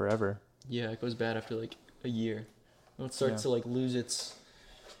around forever. Yeah, it goes bad after like a year. When it starts Yeah. to like lose its...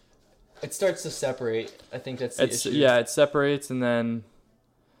 It starts to separate. I think that's the issue. It separates and then,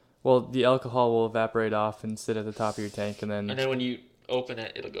 well, the alcohol will evaporate off and sit at the top of your tank, and then And then when you open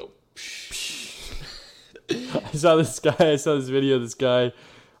it, it'll go... I saw this video of this guy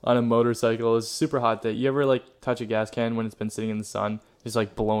on a motorcycle. It was a super hot day. You ever like touch a gas can when it's been sitting in the sun? It's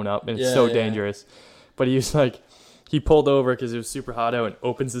like blown up and it's Yeah, so yeah. dangerous. But he was like, he pulled over because it was super hot out and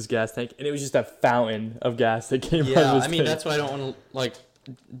opens his gas tank and it was just a fountain of gas that came out Yeah, of his I mean, tank. that's why I don't want to, like,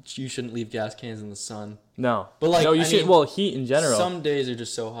 you shouldn't leave gas cans in the sun. No. But, like, no, you I should, mean, well, heat in general. Some days are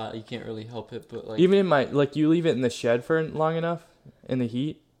just so hot, you can't really help it, but, like... Even in my, like, you leave it in the shed for long enough in the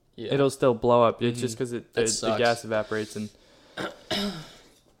heat, yeah. it'll still blow up. It's just Mhm. because That the sucks. gas evaporates and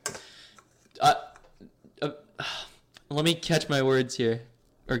Let me catch my words here,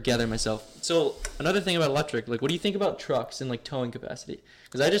 or gather myself. So, another thing about electric, like, what do you think about trucks and, like, towing capacity?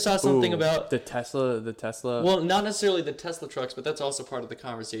 Because I just saw something Ooh, about... the Tesla. Well, not necessarily the Tesla trucks, but that's also part of the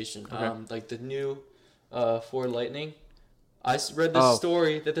conversation. Okay. Like the new Ford Lightning. I read this Oh.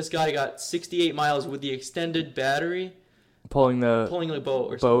 story that this guy got 68 miles with the extended battery pulling the pulling a boat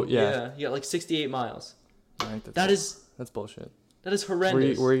or boat, something. yeah. He got like 68 miles. I think that's, That's bullshit.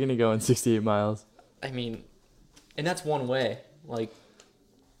 horrendous. Where are you gonna go in 68 miles? I mean, and that's one way. Like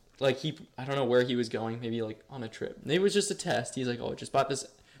he, I don't know where he was going. Maybe like on a trip. Maybe it was just a test. He's like, oh, I just bought this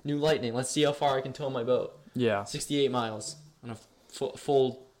new Lightning. Let's see how far I can tow my boat. Yeah. 68 miles on a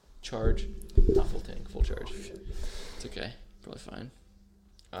full charge. Not full tank, full charge. It's okay. Probably fine.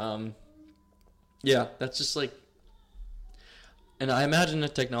 Yeah, that's just like... And I imagine the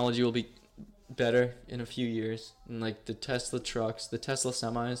technology will be better in a few years. And like the Tesla trucks, the Tesla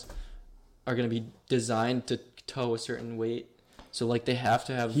semis are going to be designed to tow a certain weight. So like they have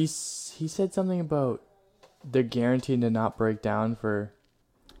to have... He said something about they're guaranteed to not break down for...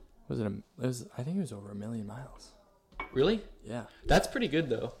 I think it was over 1 million miles. Really? Yeah. That's pretty good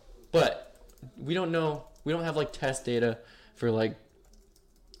though. But we don't know. We don't have like test data for like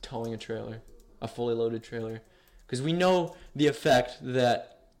towing a trailer, a fully loaded trailer, because we know the effect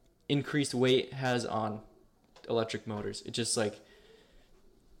that increased weight has on electric motors. It just like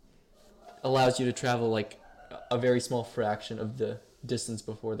allows you to travel like a very small fraction of the distance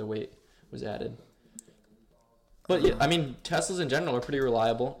before the weight was added. But yeah, I mean, Teslas in general are pretty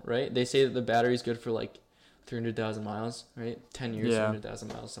reliable, right? They say that the battery's good for like 300,000 miles, right? 10 years, Yeah.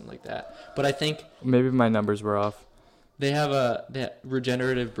 300,000 miles, something like that. But I think Maybe my numbers were off. they have that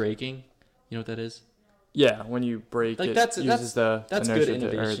regenerative braking. You know what that is? Yeah, when you brake, Like, it that's uses the good inertia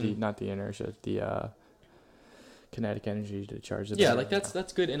innovation. not the inertia, the kinetic energy to charge the Yeah, battery. like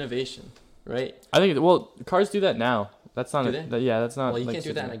that's good innovation, right? I think cars do that now. That's not Do a, they? yeah, that's not Well, you like can't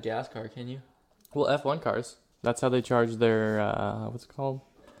do that in super- a gas car, can you? Well, F1 cars. That's how they charge their what's it called?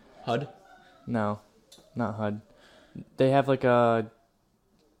 HUD? No, not HUD. They have like a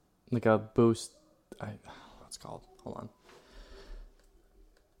boost. What's it called? Hold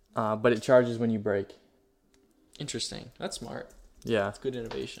on. But it charges when you brake. Interesting. That's smart. Yeah. That's good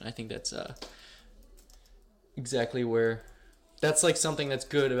innovation. I think that's exactly where... That's like something that's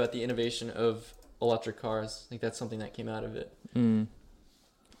good about the innovation of electric cars. I think that's something that came out of it. Mm.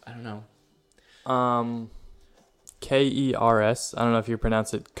 I don't know. KERS. I don't know if you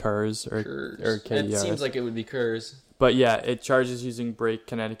pronounce it KERS or KERS. or KERS. It seems like it would be KERS. But yeah, it charges using brake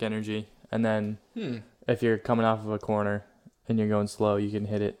kinetic energy, and then if you're coming off of a corner and you're going slow, you can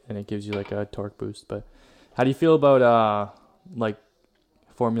hit it, and it gives you like a torque boost. But how do you feel about like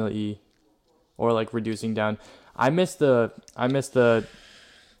Formula E, or like reducing down? I miss the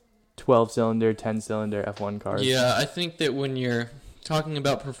 12-cylinder, 10-cylinder F1 cars. Yeah, I think that when you're talking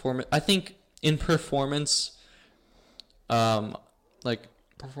about performance, I think in performance, like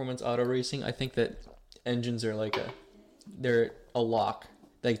performance auto racing, I think that engines are they're a lock.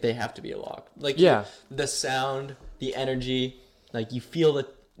 Like they have to be a lock. Like Yeah. the sound, the energy, like you feel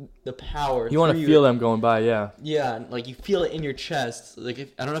the power. You want to feel them going by, yeah. Yeah, like you feel it in your chest.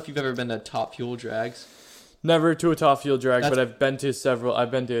 Like I don't know if you've ever been to Top Fuel drags. Never to a top fuel drag, but I've been to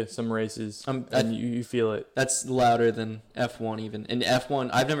some races, and you feel it. That's louder than F1 even. And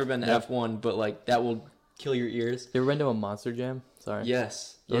F1, I've never been to F1, but like that will kill your ears. You ever been to a Monster Jam? Sorry.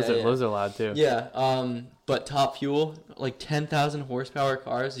 Yes. Those are loud too. Yeah. But Top Fuel, like 10,000 horsepower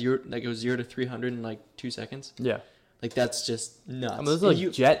cars, like it was 0 to 300 in like 2 seconds. Yeah. Like that's just nuts. I mean, those are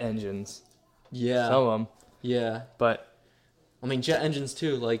like jet engines. Yeah. Some of them. Yeah. But I mean, jet engines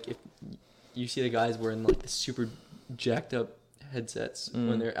too. Like if you see the guys wearing like the super jacked up headsets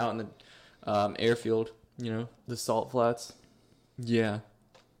when they're out in the airfield, you know, the salt flats. Yeah.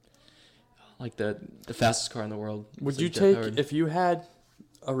 Like the fastest car in the world. Would It's you like take jet-powered. if you had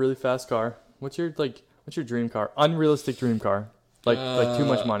a really fast car? What's your dream car? Unrealistic dream car. Like too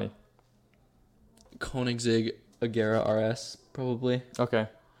much money. Koenigsegg Agera RS probably. Okay.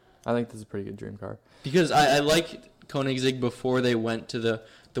 I think this is a pretty good dream car. Because I liked Koenigsegg before they went to the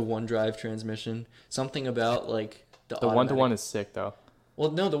one drive transmission. Something about like the The 1-to-1 is sick though.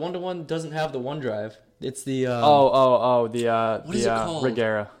 Well, no, the 1-to-1 doesn't have the one drive. It's the the what is it called?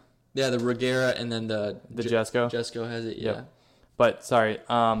 Regera. Yeah, the Regera, and then the Jesko. Jesko has it. Yeah. Yep. But sorry.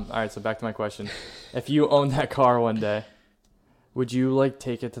 All right. So back to my question: if you owned that car one day, would you like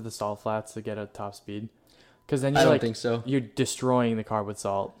take it to the salt flats to get a top speed? Because then I don't think so. You're destroying the car with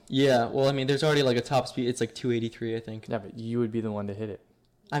salt. Yeah. Well, I mean, there's already like a top speed. It's like 283, I think. Yeah, but you would be the one to hit it.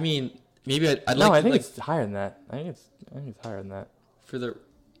 I mean, maybe I'd No, like I to, think like, it's higher than that. I think it's higher than that. for the.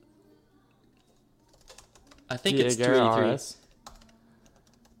 I think The it's Agera 283. RS?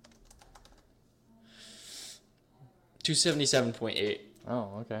 277.8.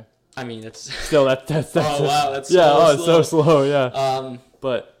 Oh, okay. I mean, it's. Still, that's Oh, wow, that's yeah. so It's so slow. Yeah. Um.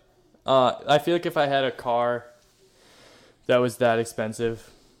 But I feel like if I had a car that was that expensive,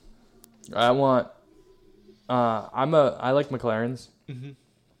 I want. I like McLarens. Mhm.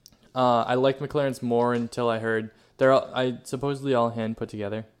 I liked McLarens more until I heard I supposedly all hand put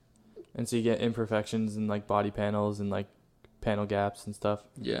together, and so you get imperfections in like body panels and like panel gaps and stuff.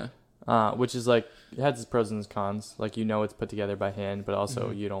 Yeah. Which is like it has its pros and its cons. Like it's put together by hand, but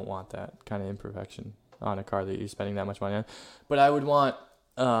also you don't want that kind of imperfection on a car that you're spending that much money on. But I would want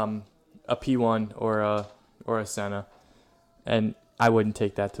a P1 or a Senna, and I wouldn't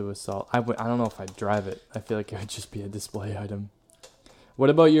take that to assault. I don't know if I'd drive it. I feel like it would just be a display item. What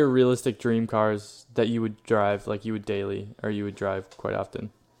about your realistic dream cars that you would drive, like you would daily or you would drive quite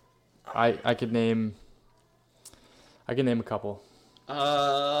often? I could name a couple.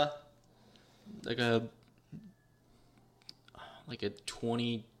 Like a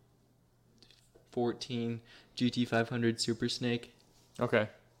 2014 GT500 Super Snake, Okay.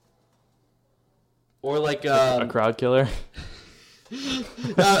 or like A crowd killer.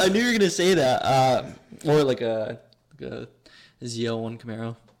 I knew you were gonna say that. Or like a ZL1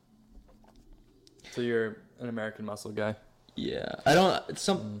 Camaro. So you're an American muscle guy. Yeah, I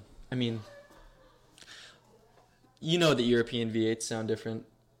don't. I mean, you know, the European V8s sound different,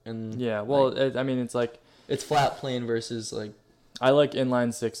 and Yeah, well, like, I mean, it's like it's flat plane versus like. I like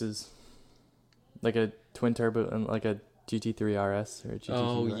inline sixes, like a twin turbo and like a GT3 RS or a GT3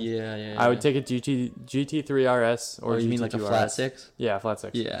 Oh RS. yeah. I would take a GT3 RS or you GT2 mean like a RS. flat six? Yeah, flat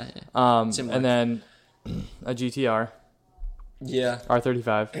six. Yeah. Similar. And then a GTR Yeah.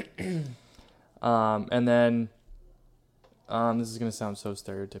 R35. And then this is gonna sound so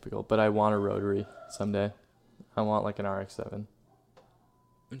stereotypical, but I want a rotary someday. I want like an RX-7.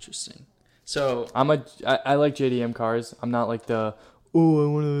 Interesting. So I like JDM cars. I'm not like I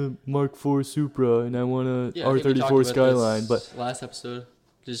want a Mark IV Supra and I want a yeah, I think we talked R34 about Skyline, this but last episode,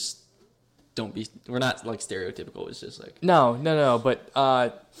 just don't be. We're not like stereotypical. It's just like no. But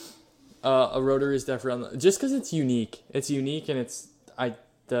a rotary is definitely just because it's unique. It's unique and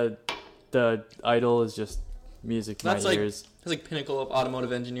the idle is just music to that's my like ears. that's like pinnacle of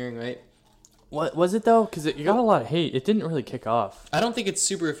automotive engineering, right? What was it though? Because it got a lot of hate. It didn't really kick off. I don't think it's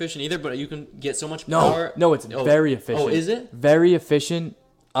super efficient either, but you can get so much power. No, it's very efficient. Oh, is it? Very efficient.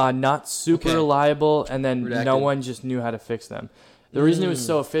 not super Okay. reliable, and then no Redacted. one just knew how to fix them. The reason it was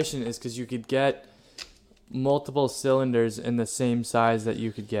so efficient is because you could get multiple cylinders in the same size that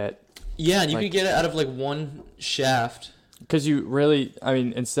you could get. Yeah, and you Like- could get it out of like one shaft. Because you really, I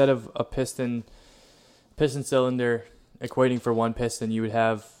mean, instead of a piston cylinder equating for one piston, you would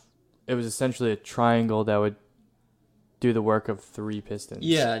have, it was essentially a triangle that would do the work of 3 pistons.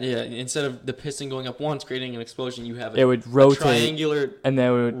 Yeah. Instead of the piston going up once, creating an explosion, you have It would rotate, triangular. and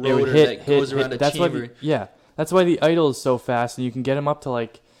then it would rotor hit, that goes around a That's why, chamber. that's why the idle is so fast, and you can get them up to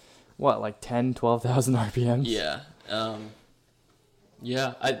like 12,000 RPMs. Yeah.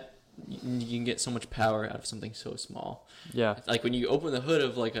 You can get so much power out of something so small. Yeah. Like when you open the hood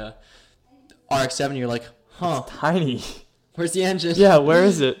of like a RX-7, you're like, huh, Tiny. where's the engine? Yeah, where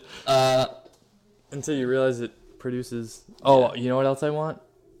is it? Uh, Until you realize it produces. Oh, you know what else I want?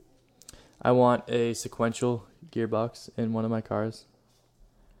 I want a sequential gearbox in one of my cars.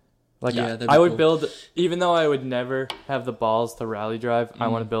 Like Yeah, that'd I be would cool. build, even though I would never have the balls to rally drive, I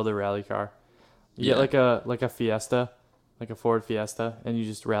want to build a rally car. You Yeah. get like a Fiesta, like a Ford Fiesta, and you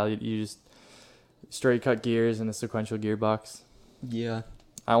just straight cut gears and a sequential gearbox. yeah.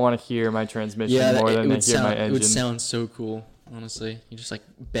 I want to hear my transmission Yeah, more than I would hear my sound, engine. it would sound so cool, honestly. You just like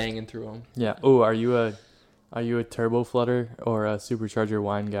banging through them. Yeah. Oh, are you a turbo flutter or a supercharger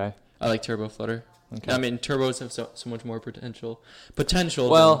wine guy? I like turbo flutter. Okay. I mean, turbos have so much more potential.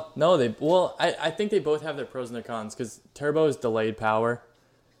 Well, no, I think they both have their pros and their cons because turbo is delayed power.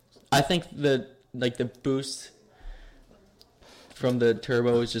 I think the boost from the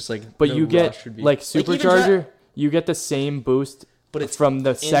turbo is just like. But the you rush get would be- like even supercharger, you get the same boost, But it's from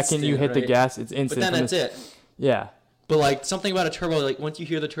the second you instant, hit the right? gas. It's But instant. then from that's the- it. Yeah, But like something about a turbo, like once you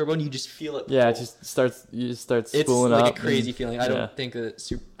hear the turbo and you just feel it. yeah. It pull. just starts. You just start It's spooling like up. a crazy and- feeling. I yeah. don't think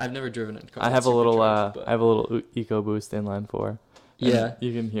that I've never driven a car. I that's have a little. supercharged, but- I have a little EcoBoost inline 4. And Yeah.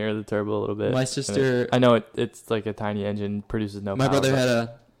 you can hear the turbo a little bit. My And sister- I know it's like a tiny engine, produces no. My power, brother but had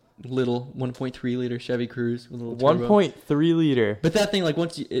a little 1.3 liter Chevy Cruze with a little turbo. 1.3 liter. But that thing, like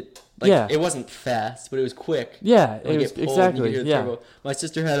once it wasn't fast, but it was quick. Yeah, Like, it was pulled and you could exactly. hear the Yeah. turbo. My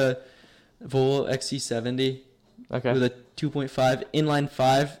sister had a Volvo XC70 Okay. with a 2.5 inline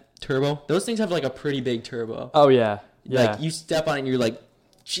 5 turbo. Those things have like a pretty big turbo. Oh yeah. Yeah. Like you step on it and you're like,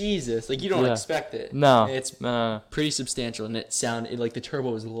 Jesus! Like you don't Yeah. expect it. No. It's no. pretty substantial, and like the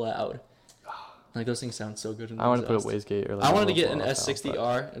turbo is loud. Like those things sound so good. In the I want to put a exhaust. wastegate or like. I a wanted to little get an blow-off valve, but-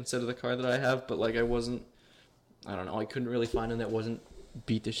 S60R instead of the car that I have, but like I don't know, I couldn't really find one that wasn't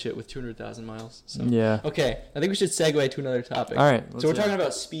beat to shit with 200,000 miles. So. Yeah. Okay, I think we should segue to another topic. All right. So we're talking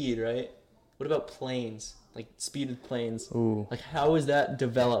about speed, right? What about planes? Like speeded planes. Ooh. Like how is that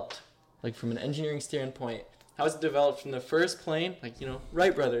developed? Like from an engineering standpoint, how is it developed from the first plane, like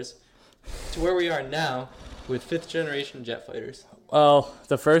Wright brothers, to where we are now with 5th generation jet fighters? Well,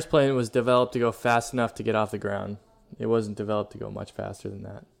 the first plane was developed to go fast enough to get off the ground. It wasn't developed to go much faster than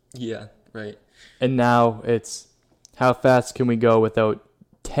that. Yeah, right. And now it's how fast can we go without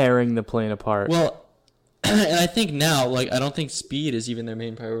tearing the plane apart? Well, and I think now, like, I don't think speed is even their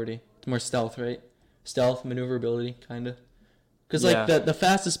main priority. It's more stealth, right? Stealth, maneuverability, kind of. Because, like, Yeah. the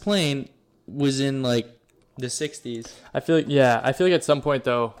fastest plane was in, like, the 60s. I feel like at some point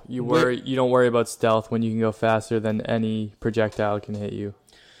though, you don't worry about stealth when you can go faster than any projectile can hit you.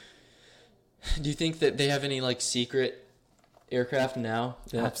 Do you think that they have any, like, secret aircraft now that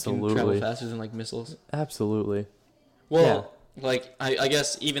can Absolutely. travel faster than, like, missiles? Absolutely. Well, like, I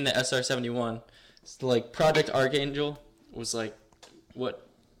guess even the SR-71, like, Project Archangel was, like, what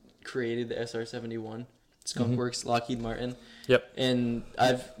created the SR-71. Skunk Works, Lockheed Martin. Yep. And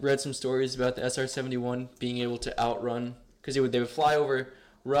I've read some stories about the SR-71 being able to outrun, because they would fly over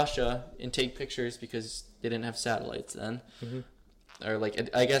Russia and take pictures because they didn't have satellites then. Or like,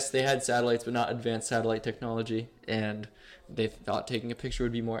 I guess they had satellites, but not advanced satellite technology, and they thought taking a picture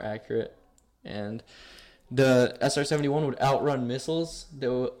would be more accurate. And the SR-71 would outrun missiles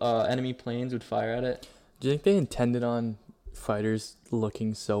that enemy planes would fire at it. Do you think they intended on fighters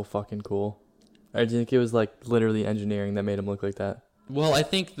looking so fucking cool? Or do you think it was like literally engineering that made them look like that? Well, I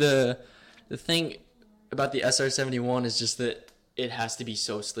think the thing about the SR-71 is just that it has to be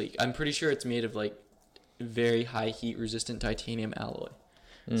so sleek. I'm pretty sure it's made of like very high heat resistant titanium alloy.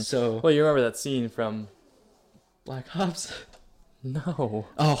 So Well, you remember that scene from Black Ops. from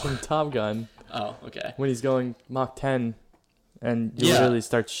Oh, Top Gun oh, okay. when he's going Mach 10 and you Yeah. literally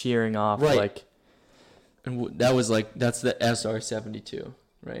start shearing off Right. like And that's the SR-72,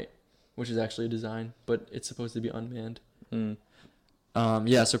 right? Which is actually a design, but it's supposed to be unmanned.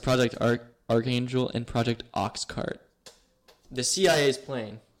 Yeah, so Project Archangel and Project Oxcart. The CIA's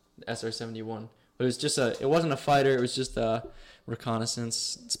plane, the SR-71, But it wasn't a fighter. It was just a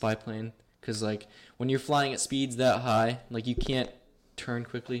reconnaissance spy plane. Because like when you're flying at speeds that high, like you can't turn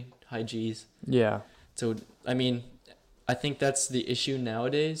quickly, high G's. Yeah. So I mean, I think that's the issue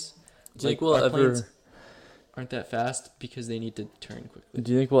nowadays. Do you think we'll ever aren't that fast because they need to turn quickly?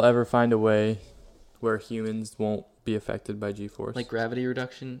 Do you think we'll ever find a way where humans won't be affected by G-force? Like gravity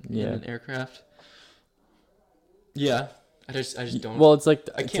reduction in Yeah. an aircraft? Yeah. I just don't. Well, it's like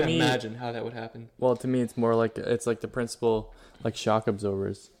I can't imagine how that would happen. Well, to me, it's more like it's like the principle, like shock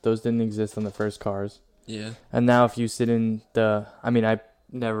absorbers. Those didn't exist on the first cars, Yeah. and now if you sit in the, I mean, I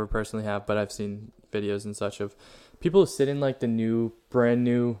never personally have, but I've seen videos and such of people who sit in like the brand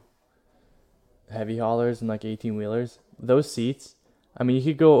new heavy haulers and like 18-wheelers. Those seats, I mean, you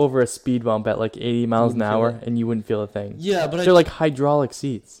could go over a speed bump at like 80 miles an Wouldn't feel hour it. and you wouldn't feel a thing. Yeah, but They're like hydraulic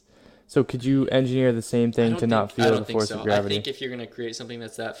seats. So could you engineer the same I thing don't to not think- I feel don't the think force so. of gravity? I think if you're gonna create something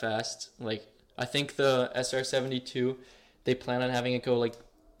that's that fast, like I think the SR-72, they plan on having it go like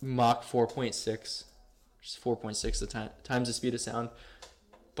Mach 4.6, just 4.6 times the speed of sound.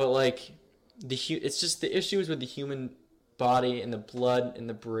 But like it's just the issues with the human body and the blood and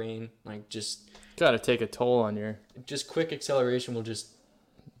the brain, like just Got to take a toll on your. quick acceleration will just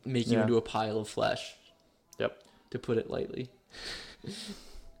make you Yeah. into a pile of flesh. Yep. To put it lightly.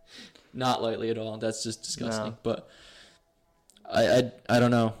 Not lightly at all. That's just disgusting. No. But I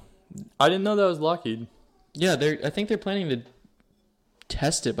don't know. I didn't know that was Lockheed. Yeah, I think they're planning to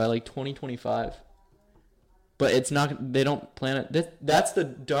test it by like 2025. But it's not. They don't plan it. That's the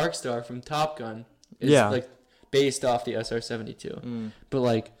Dark Star from Top Gun. It's Yeah. like based off the SR-72. But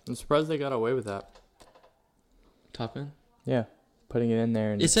like I'm surprised they got away with that. Top Gun, Yeah, putting it in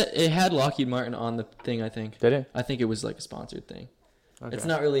there. And it had Lockheed Martin on the thing. I think. did it? I think it was like a sponsored thing. Okay. It's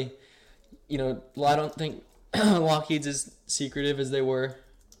not really, I don't think Lockheed's as secretive as they were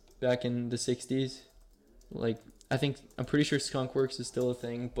back in the 60s. Like, I'm pretty sure Skunk Works is still a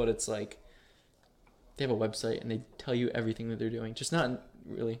thing, but it's like, they have a website and they tell you everything that they're doing, just not in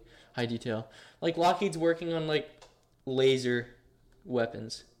really high detail. Like, Lockheed's working on, like, laser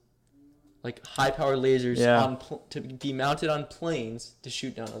weapons. Like, high-power lasers Yeah. to be mounted on planes to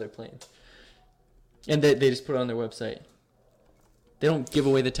shoot down other planes. And they just put it on their website. They don't give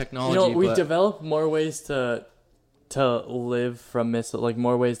away the technology. We but developed more ways to live from missiles, like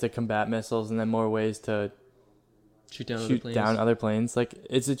more ways to combat missiles, and then more ways to shoot down other shoot planes. down other planes. Like,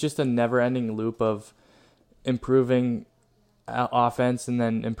 it's just a never-ending loop of improving offense and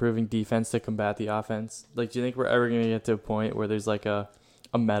then improving defense to combat the offense. Like, do you think we're ever gonna get to a point where there's like a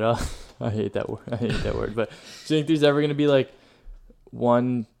meta? I hate that word. But do you think there's ever gonna be like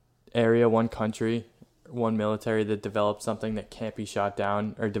one area, one country, one military that develops something that can't be shot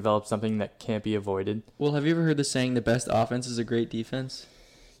down or develops something that can't be avoided? Well, have you ever heard the saying, the best offense is a great defense?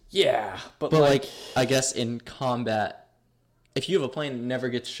 Yeah, But like, I guess in combat, if you have a plane that never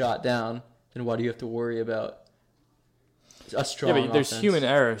gets shot down, then why do you have to worry about a strong yeah, but there's offense? human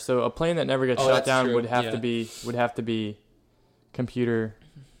error. So a plane that never gets Oh, shot that's down true. would have Yeah. to be computer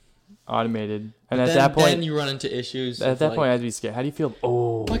automated. And But at then, that point, then you run into issues. at of, that like, point, I'd be scared. How do you feel?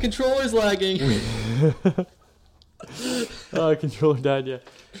 Oh, my controller's lagging. controller died.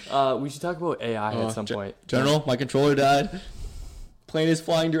 Yeah. We should talk about AI at some point. General, my controller died. Plane is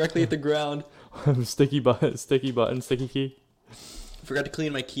flying directly at the ground. sticky button, sticky key. Forgot to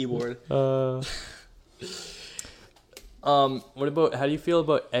clean my keyboard. What about? How do you feel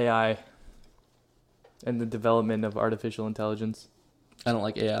about AI and the development of artificial intelligence? I don't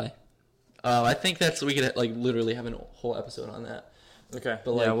like AI. I think we could like literally have a whole episode on that. Okay.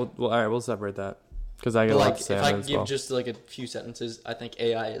 But, yeah, like- all right, we'll separate that because I got But a lot like, to say if on I it could as give well. just like a few sentences, I think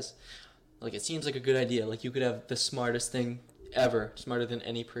AI is like, it seems like a good idea. Like, you could have the smartest thing ever, smarter than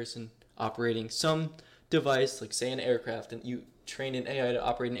any person operating some device, like say an aircraft, and you train an AI to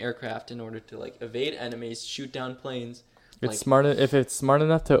operate an aircraft in order to like evade enemies, shoot down planes. It's like, smart if it's smart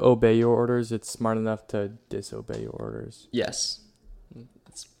enough to obey your orders. It's smart enough to disobey your orders. Yes,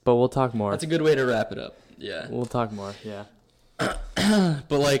 But we'll talk more. that's a good way to wrap it up. Yeah. We'll talk more. Yeah. But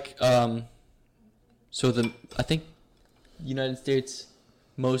like, so I think United States'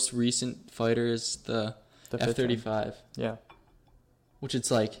 most recent fighter is the The fifth one. F-35, Yeah. which it's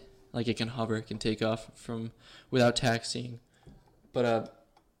like it can hover, it can take off without taxiing, but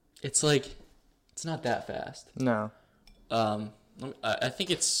it's like, it's not that fast. No. I think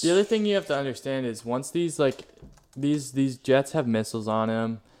it's The other thing you have to understand is once these jets have missiles on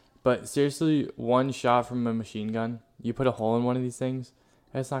them, but seriously, one shot from a machine gun, you put a hole in one of these things,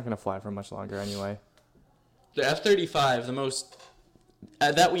 it's not gonna fly for much longer anyway. the F-35, the most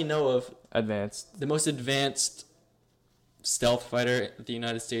that we know of, Advanced. the most advanced stealth fighter the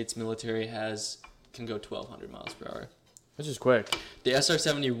United States military has can go 1,200 miles per hour. Which is quick. The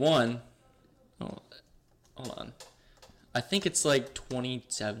SR-71, hold on. I think it's like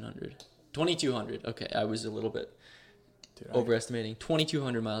 2,700. 2,200. Okay, I was a little bit overestimating.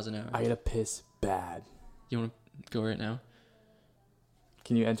 2,200 miles an hour. I gotta piss bad. You want to go right now?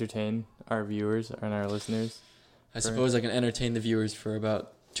 Can you entertain our viewers and our listeners? I suppose I can entertain the viewers for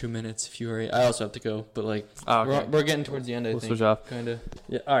about 2 minutes if you hurry. I also have to go, but like okay. we're getting towards the end. I We'll think. switch off. Kind of.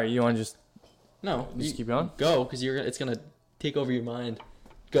 Yeah. All right. You want to just Just keep going? Go, because it's gonna take over your mind.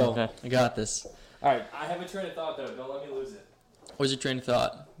 Go. Okay. I got this. All right. I have a train of thought though. Don't let me lose it. What's your train of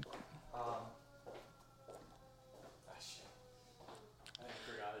thought?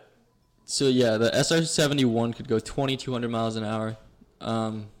 So yeah, the SR-71 could go 2,200 miles an hour.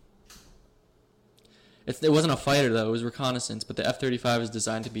 It wasn't a fighter though; it was reconnaissance. But the F-35 is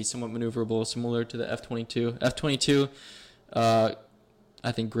designed to be somewhat maneuverable, similar to the F-22. F-22, I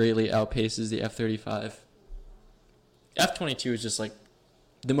think, greatly outpaces the F-35. F-22 is just like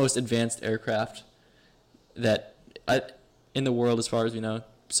the most advanced aircraft in the world, as far as we know.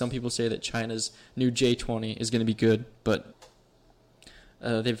 Some people say that China's new J-20 is going to be good, but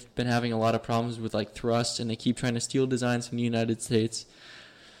they've been having a lot of problems with like thrust, and they keep trying to steal designs from the United States.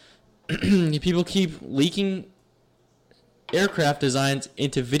 People keep leaking aircraft designs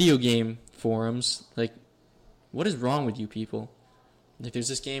into video game forums. Like, what is wrong with you people? Like, there's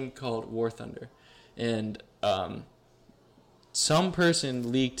this game called War Thunder, and some person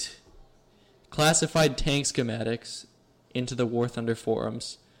leaked classified tank schematics into the War Thunder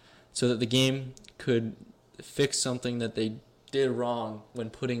forums so that the game could fix something that they did wrong when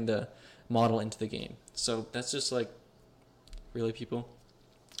putting the model into the game. So that's just like, really, people?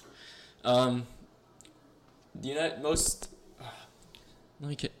 I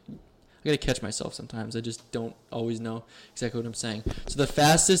gotta catch myself sometimes. I just don't always know exactly what I'm saying. So the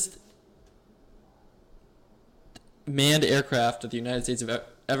fastest manned aircraft that the United States have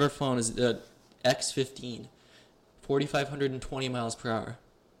ever flown is the X-15, 4,520 miles per hour.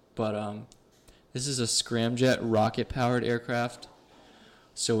 But this is a scramjet rocket-powered aircraft,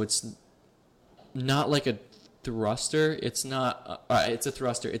 so it's not like a thruster. It's not. It's a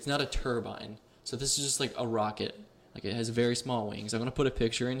thruster. It's not a turbine. So this is just like a rocket. Like, it has very small wings. I'm gonna put a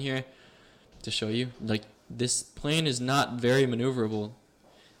picture in here to show you. Like, this plane is not very maneuverable.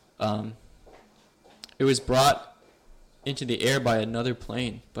 It was brought into the air by another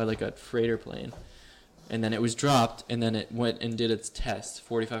plane, by like a freighter plane, and then it was dropped, and then it went and did its test,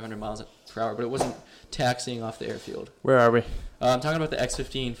 4,500 miles per hour, but it wasn't taxiing off the airfield. Where are we? I'm talking about the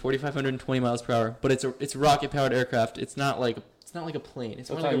X-15, 4,520 miles per hour, but it's a rocket-powered aircraft. It's not like a plane. It's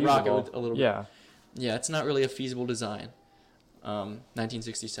more like a rocket with a little bit. Yeah. Yeah, it's not really a feasible design.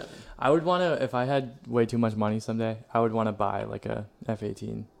 1967. I would want to, if I had way too much money someday, I would want to buy like a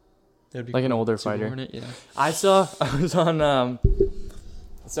F-18. That'd be Like an older Super fighter. Hornet, yeah. I was on, I'd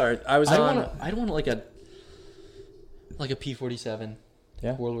want like a P-47.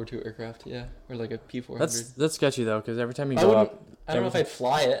 Yeah. World War II aircraft, yeah. Or like a P-400. That's sketchy though, because every time you I go wouldn't. up. I don't know if I'd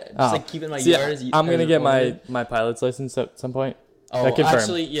fly it. Just Oh. like keep it in my See, yard I'm going to get my foreigner. pilot's license at some point. Oh, I confirm.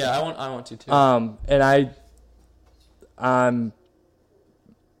 actually, yeah, I want to too. And I'm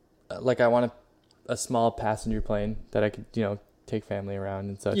like, I want a small passenger plane that I could, take family around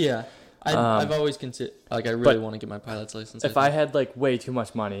and such. Yeah. I've always considered, like, I really want to get my pilot's license. If I had like way too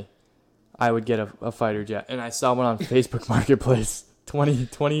much money, I would get a fighter jet. And I saw one on Facebook Marketplace,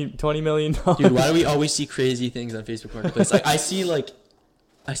 $20 million. Dude, why do we always see crazy things on Facebook Marketplace? Like, I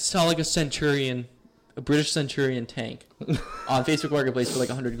saw like a British Centurion tank on Facebook Marketplace for like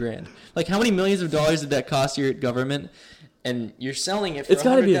 $100,000. Like, how many millions of dollars did that cost your government? And you're selling it for It's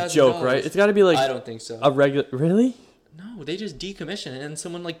got to be a joke, right? It's got to be like I don't think so. a regular. Really? No, they just decommission it and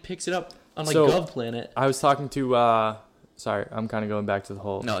someone like picks it up on like So, GovPlanet. I was talking to. Sorry, I'm kind of going back to the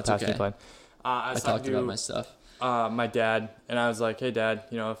whole No, it's passenger okay. plane. I I was talked talking about to my stuff. my dad, and I was like, "Hey, Dad,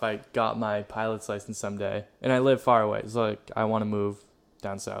 if I got my pilot's license someday, and I live far away, it's like I want to move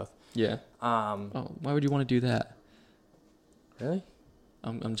down south." Yeah. Oh, why would you want to do that? Really?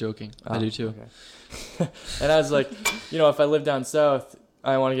 I'm joking. I do too. Okay. And I was like, if I live down south,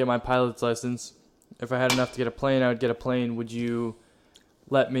 I want to get my pilot's license. If I had enough to get a plane, I would get a plane. Would you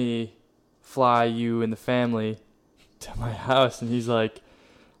let me fly you and the family to my house? And he's like,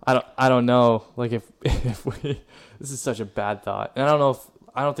 I don't know. Like, if we, this is such a bad thought. And I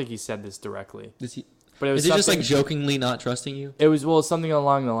don't think he said this directly. But it was Is he just like something- jokingly not trusting you? It was something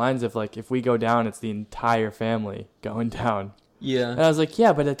along the lines of like, if we go down, it's the entire family going down. Yeah. And I was like,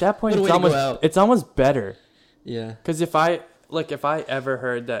 yeah, but at that point, What a way to go out. it's almost better. Yeah. Because if I ever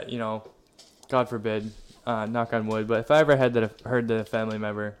heard that, God forbid, knock on wood, but if I ever heard that a family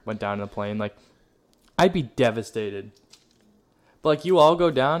member went down in a plane, like, I'd be devastated. But like you all go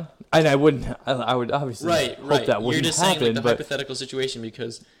down, and I wouldn't. I would obviously hope that wouldn't You're just happen. saying like the but hypothetical situation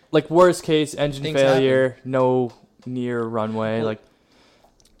because like worst case, engine Things failure, no near runway. Well, like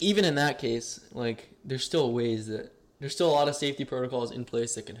even in that case, like there's still a lot of safety protocols in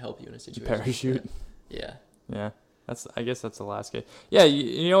place that can help you in a situation. parachute. Yeah. Yeah, I guess that's the last case. Yeah,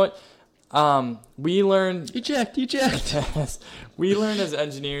 you know what? We learned. Eject. We learned as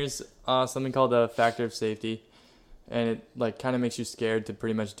engineers something called the factor of safety, and it like kind of makes you scared to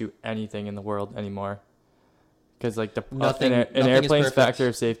pretty much do anything in the world anymore, because like Nothing an is airplane's perfect. factor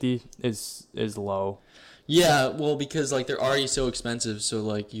of safety is low. Yeah, well, because like they're already so expensive, so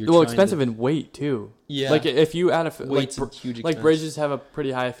like you're Well, trying expensive to, in weight too. Yeah. Like if you add Weight's a huge like expense. bridges have a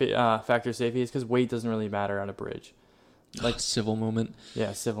pretty high factor of safety, it's because weight doesn't really matter on a bridge. like civil moment.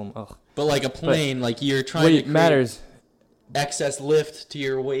 Yeah, civil. Ugh. But like a plane, like you're trying Weight to create matters. excess lift to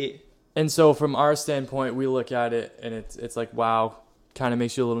your weight. And so from our standpoint, we look at it and it's like, wow, kind of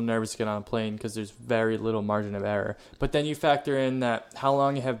makes you a little nervous to get on a plane because there's very little margin of error. But then you factor in that how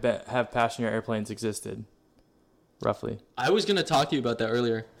long have passenger airplanes existed, roughly. I was gonna talk to you about that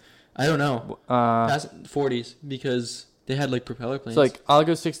earlier. I don't know. Past 40s because they had like propeller planes. It's like I'll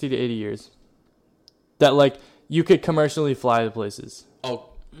go 60 to 80 years. That like you could commercially fly to places. I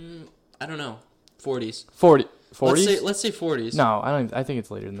don't know. 40s. 40. Let's say 40s. No, I don't. I think it's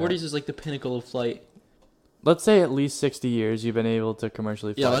later than 40s that. is like the pinnacle of flight. Let's say at least 60 years you've been able to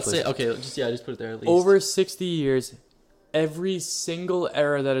commercially fly. Yeah, let's places. say okay. Just put it there at least. Over 60 years, every single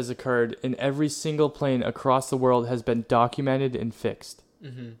error that has occurred in every single plane across the world has been documented and fixed.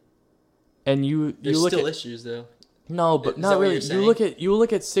 Mm-hmm. And you There's look still at issues though. no, but Is not that what really. you're You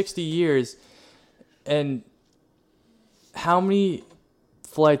look at 60 years, and how many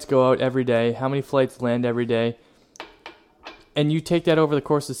flights go out every day? How many flights land every day? And you take that over the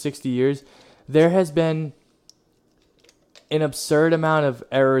course of 60 years, there has been an absurd amount of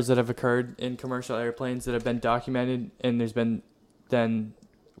errors that have occurred in commercial airplanes that have been documented, and there's been then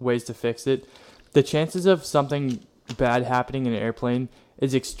ways to fix it. The chances of something bad happening in an airplane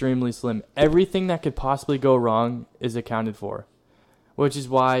is extremely slim. Everything that could possibly go wrong is accounted for, which is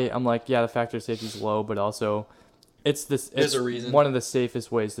why I'm like, yeah, the factor of safety is low, but also it's There's a reason. one of the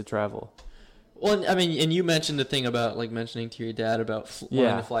safest ways to travel. Well, I mean, and you mentioned the thing about like mentioning to your dad about wanting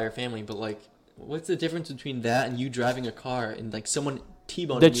Yeah. to fly your family, but like, what's the difference between that and you driving a car and like someone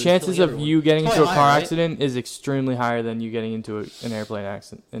T-boning The you and chances killing of everyone? you getting into a Probably car higher, right? accident is extremely higher than you getting into an airplane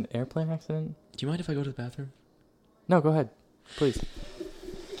accident. An airplane accident? Do you mind if I go to the bathroom? No, go ahead, please.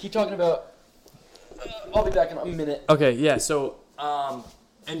 Keep talking about. I'll be back in a minute. Okay, yeah. So,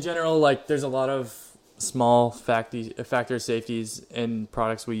 in general, like, there's a lot of small factor safeties in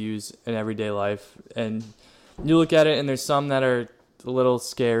products we use in everyday life, and you look at it, and there's some that are a little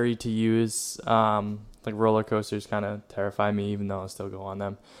scary to use. Like roller coasters kind of terrify me, even though I still go on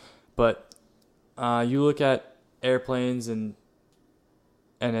them. But you look at airplanes, and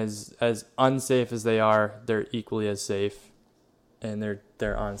as unsafe as they are, they're equally as safe, and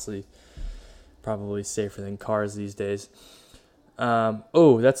they're honestly probably safer than cars these days.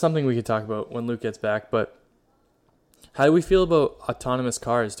 That's something we could talk about when Luke gets back. But how do we feel about autonomous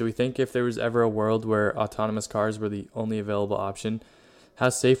cars? Do we think if there was ever a world where autonomous cars were the only available option, how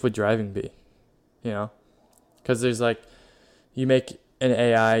safe would driving be? You know, because there's like, you make an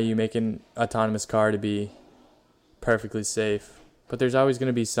AI, you make an autonomous car to be perfectly safe, but there's always going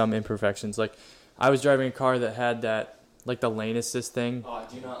to be some imperfections. Like, I was driving a car that had that, like the lane assist thing. Oh, I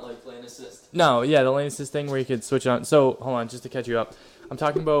do not like lane assist. No, yeah, the lane assist thing where you could switch on. So, hold on, just to catch you up. I'm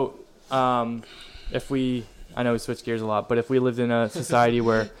talking about I know we switch gears a lot, but if we lived in a society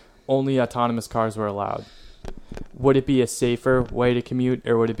where only autonomous cars were allowed, would it be a safer way to commute,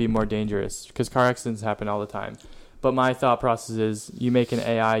 or would it be more dangerous? Because car accidents happen all the time. But my thought process is, you make an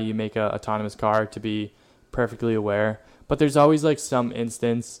AI, you make an autonomous car to be perfectly aware, but there's always like some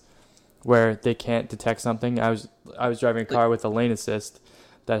instance where they can't detect something. I was driving a car with a lane assist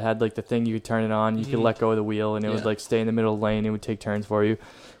that had like the thing you could turn it on, you could let go of the wheel, and it would like stay in the middle of the lane. It would take turns for you,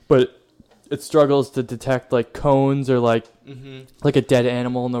 but it struggles to detect like cones or like like a dead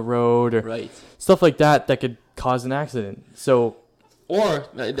animal in the road or Right. stuff like that could cause an accident. So Or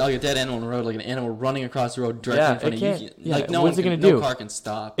like a dead animal on the road, like an animal running across the road directly Yeah, in front it of you. can't- yeah, Like no what's one it can, gonna no do? car can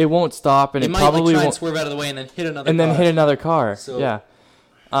stop. it won't stop, and It it might probably like try and won't, swerve out of the way and then hit another and car. then hit another car. So- Yeah.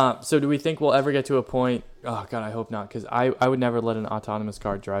 So do we think we'll ever get to a point? Oh God, I hope not, because I would never let an autonomous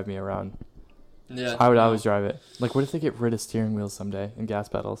car drive me around. Yeah. I would always drive it. Like, what if they get rid of steering wheels someday and gas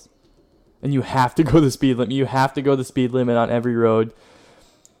pedals? And you have to go the speed limit. You have to go the speed limit on every road.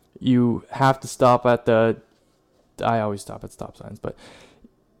 You have to stop at I always stop at stop signs, but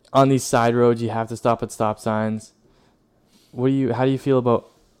on these side roads, you have to stop at stop signs. How do you feel about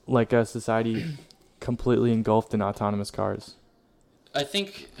like a society completely engulfed in autonomous cars? I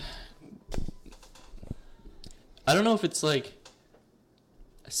think, I don't know if it's like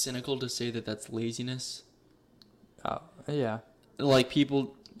cynical to say that that's laziness. Oh, yeah. Like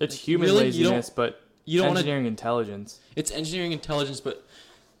people, It's human really, laziness, but you don't engineering intelligence. It's engineering intelligence, but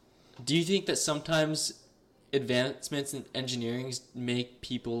do you think that sometimes advancements in engineering make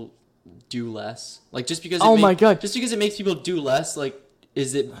people do less? Like just because just because it makes people do less, like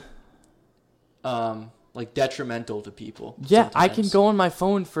is it like detrimental to people? Yeah, sometimes? I can go on my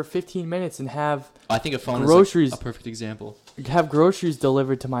phone for 15 minutes and have I think a phone groceries is like a perfect example. Have groceries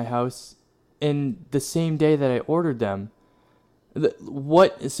delivered to my house in the same day that I ordered them.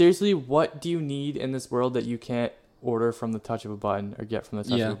 What do you need in this world that you can't order from the touch of a button or get from the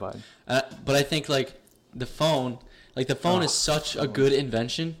touch of a button? But I think like the phone is such a good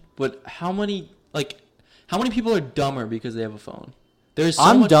invention, but how many people are dumber because they have a phone?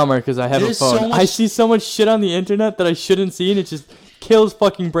 I'm dumber because I have a phone. I see so much shit on the internet that I shouldn't see, and it just kills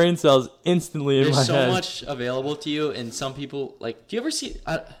fucking brain cells instantly in my head. There's so much available to you, and some people like. Do you ever see?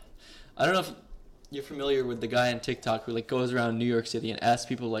 I don't know if you're familiar with the guy on TikTok who like goes around New York City and asks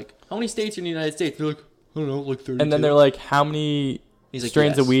people like, "How many states are in the United States?" They're like, "I don't know, like 32." And then they're like, "How many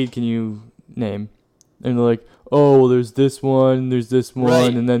strains yes. of weed can you name?" And they're like, "Oh, well, there's this one,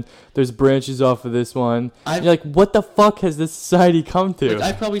 Right. and then there's branches off of this one." You're like, what the fuck has this society come to? Like,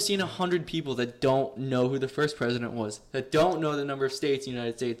 I've probably seen 100 people that don't know who the first president was, that don't know the number of states in the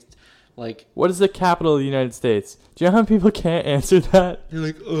United States. Like, what is the capital of the United States? Do you know how many people can't answer that? They're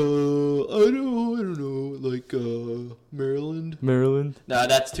like, I don't know, like, Maryland. Maryland? No,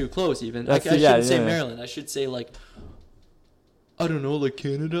 that's too close even. I shouldn't say Maryland. I should say, like, I don't know, like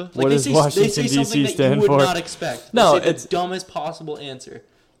Canada. Like, what does Washington, D.C. stand for? You would not expect. No, it's the dumbest possible answer.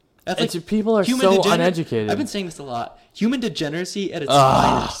 That's like, people are so uneducated. I've been saying this a lot. Human degeneracy at its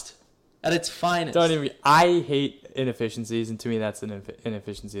finest. At its finest. I hate inefficiencies, and to me that's an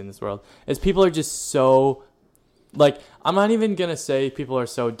inefficiency in this world. Is people are just so, like, I'm not even gonna say people are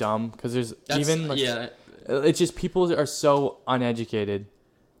so dumb, because it's just people are so uneducated.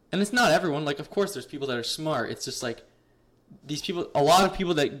 And it's not everyone. Like, of course there's people that are smart. It's just like a lot of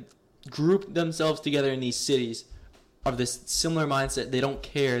people that group themselves together in these cities of this similar mindset. They don't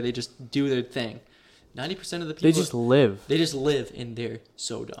care. They just do their thing. 90% of the people They just live. They just live, and they're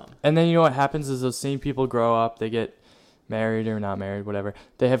so dumb. And then you know what happens is those same people grow up, they get married or not married, whatever.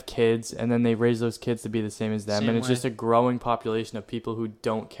 They have kids, and then they raise those kids to be the same as them. It's just a growing population of people who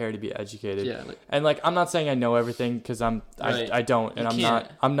don't care to be educated. Yeah. And like, I'm not saying I know everything, because I don't, and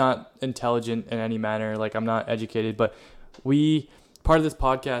I'm not intelligent in any manner. Like, I'm not educated, but part of this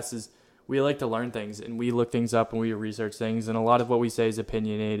podcast is we like to learn things, and we look things up, and we research things, and a lot of what we say is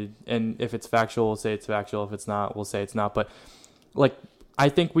opinionated, and if it's factual, we'll say it's factual. If it's not, we'll say it's not. But like, I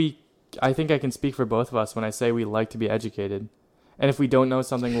think I can speak for both of us when I say we like to be educated, and if we don't know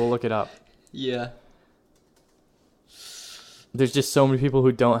something, we'll look it up. Yeah. There's just so many people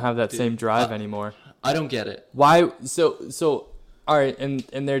who don't have that same drive anymore. I don't get it. Why? So all right,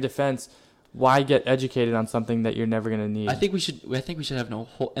 in their defense, why get educated on something that you're never gonna need? I think we should have an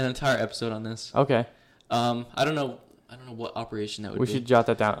entire episode on this. Okay. I don't know what operation that would be. We should jot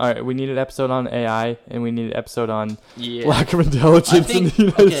that down. All right, we need an episode on AI, and we need an episode on lack of intelligence in the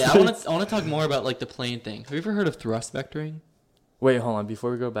United States. I want to talk more about like the plane thing. Have you ever heard of thrust vectoring? Wait, hold on.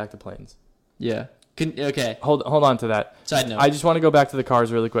 Before we go back to planes. Yeah. Okay. Hold on to that. Side note. I just want to go back to the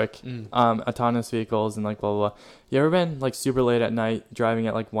cars really quick. Autonomous vehicles and like blah, blah, blah. You ever been like super late at night, driving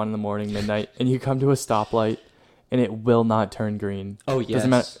at like 1 a.m, midnight, and you come to a stoplight and it will not turn green? Oh, yes. Doesn't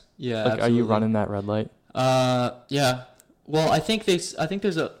matter. Yeah, like, are you running that red light? Yeah. Well, I think there's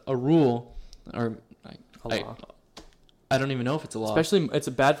a rule, or I don't even know if it's a law. Especially, it's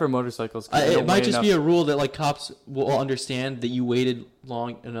bad for motorcycles. It might just be a rule that like cops will understand that you waited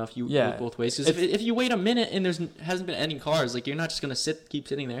long enough. You look both ways. Because if you wait a minute and hasn't been any cars, like you're not just gonna keep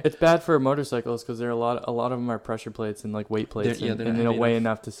sitting there. It's bad for motorcycles because there are a lot of them are pressure plates and like weight plates, and they don't weigh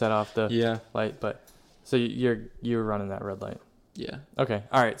enough to set off the light. But so you're running that red light. Yeah. Okay.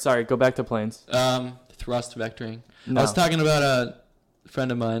 All right. Sorry. Go back to planes. Thrust vectoring. No. I was talking about a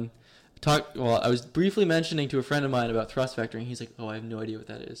friend of mine. I was briefly mentioning to a friend of mine about thrust vectoring. He's like, "Oh, I have no idea what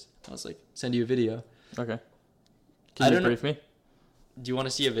that is." I was like, "Send you a video." Okay. Can you brief me? Do you want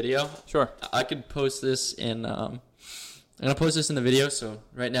to see a video? Sure. I could post this in. I'm gonna post this in the video. So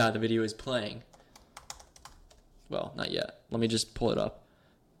right now the video is playing. Well, not yet. Let me just pull it up.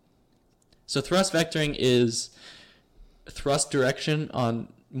 So thrust vectoring is thrust direction on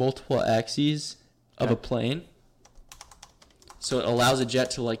multiple axes of a plane. So it allows a jet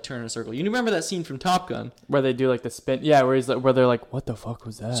to like turn in a circle. You remember that scene from Top Gun? Where they do like the spin. Yeah, where they're like, what the fuck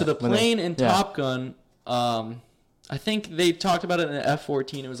was that? So the When they- plane in yeah. Top Gun, I think they talked about it in the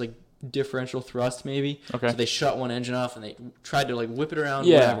F-14. It was like differential thrust maybe. Okay. So they shut one engine off and they tried to like whip it around,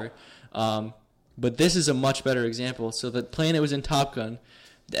 Yeah. whatever. But this is a much better example. So the plane that was in Top Gun,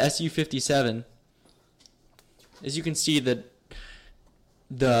 the Su-57, as you can see,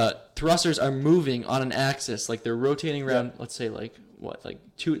 the thrusters are moving on an axis, like they're rotating around. Let's say like what, like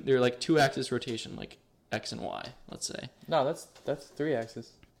two? They're like 2-axis rotation, like X and Y. Let's say No, that's 3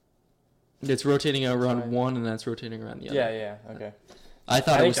 axis. it's rotating around Right. one, and that's rotating around the other. Yeah, okay. I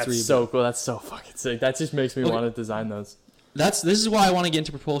thought I it think was that's 3. so cool. That's so fucking sick. That just makes me Okay. want to design those. This is why I want to get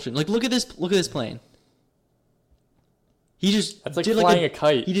into propulsion. Like, look at this plane. He just That's like did flying a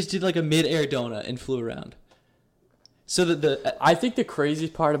kite. He just did like a mid-air donut and flew around. So that I think the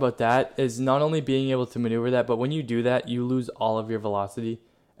craziest part about that is not only being able to maneuver that, but when you do that, you lose all of your velocity,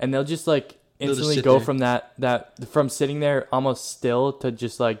 and they'll just like They'll just instantly sit go there. from that from sitting there almost still to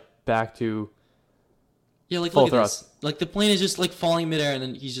just like back to. yeah, like full look at thrust. this. Like the plane is just like falling midair, and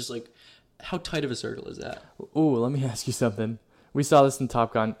then he's just like, how tight of a circle is that? Ooh, let me ask you something. We saw this in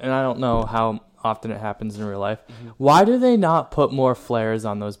Top Gun, and I don't know how often it happens in real life. Why do they not put more flares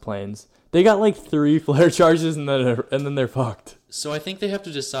on those planes? They got like 3 flare charges, and then they're fucked. So I think they have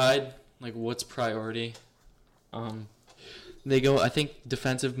to decide like what's priority. They go. I think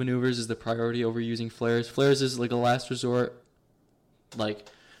defensive maneuvers is the priority over using flares. Flares is like a last resort. Like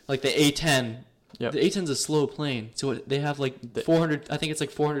the A-10. Yep. The A-10's a slow plane, so they have like 400. I think it's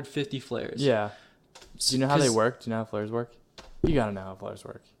like 450 flares. Yeah. Do you know how they 'Cause- work? Do you know how flares work? You gotta know how flares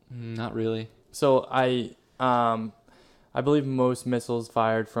work. Not really. So I believe most missiles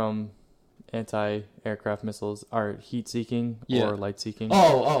fired from anti-aircraft missiles are heat-seeking Yeah. or light-seeking.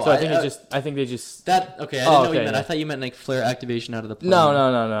 Oh. So I think they just. that. Okay, I didn't Oh, know what you okay, meant. yeah. I thought you meant like flare activation out of the plane. No.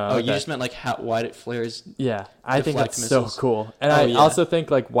 Oh, okay. you just meant like how wide it flares. Yeah, I think deflect that's missiles. so cool, and Oh, I yeah. also think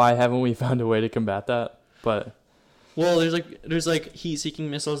like, why haven't we found a way to combat that? But Well, there's like heat-seeking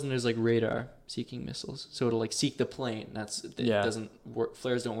missiles and there's like radar-seeking missiles. So it'll like seek the plane. Yeah. Doesn't work.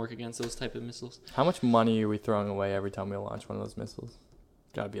 Flares don't work against those type of missiles. how much money are we throwing away every time we launch one of those missiles?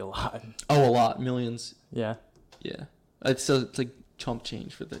 Gotta be a lot. Oh, a lot, millions. Yeah. Yeah. It's like chump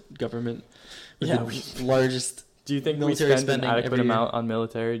change for the government. With Yeah, the largest. Do you think we Military spend an spending adequate every year. amount on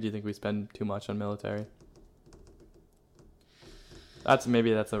military? Do you think we spend too much on military? That's a wormhole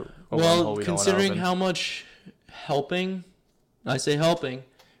we don't Well, wanna considering open. how much helping, I say helping,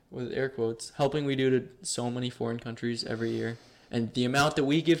 with air quotes, helping we do to so many foreign countries every year, and the amount that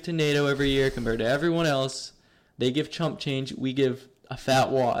we give to NATO every year compared to everyone else, they give chump change, we give a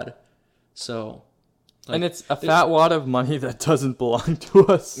fat wad. So, like, and it's a fat wad of money that doesn't belong to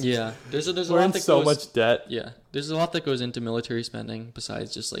us. yeah, there's a We're lot in that so goes, much debt. Yeah, there's a lot that goes into military spending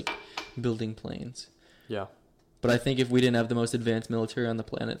besides just like building planes. Yeah. But I think if we didn't have the most advanced military on the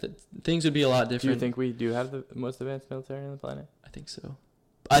planet, that things would be a lot different. Do you think we do have the most advanced military on the planet? I think so.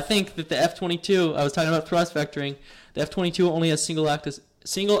 I think that the F-22, I was talking about thrust vectoring, the F-22 only has single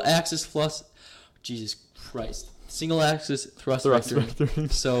axis thrust. Jesus Christ. Single axis thrust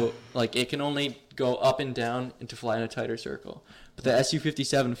vectoring. So, like, it can only go up and down and to fly in a tighter circle. But the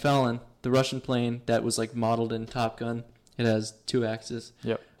Su-57 Felon, the Russian plane that was, like, modeled in Top Gun, it has 2 axes.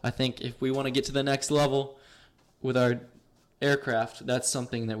 Yep. I think if we want to get to the next level with our aircraft, that's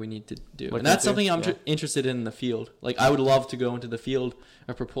something that we need to do. Look And that's into, something I'm yeah. interested in the field. Like, I would love to go into the field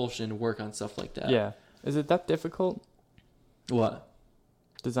of propulsion and work on stuff like that. Yeah. Is it that difficult What?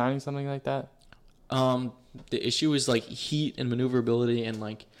 designing something like that? The issue is, like, heat and maneuverability and,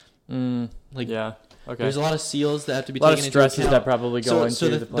 like Yeah. Okay. there's a lot of seals that have to be a lot of taken stresses into account. that probably go into so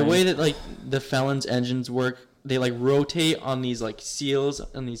the the plane. way that, like, the Felon's engines work, they, like, rotate on these, like, seals,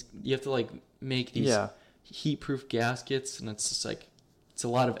 and these, you have to, like, make these Yeah. heat-proof gaskets, and it's just, like, it's a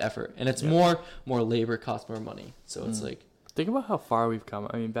lot of effort. And it's Yeah. more labor, costs more money. So it's, like, Think about how far we've come.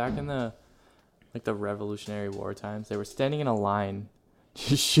 I mean, back in the Revolutionary War times, they were standing in a line,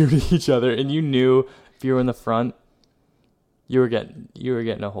 just shooting each other, and you knew if you were in the front, you were getting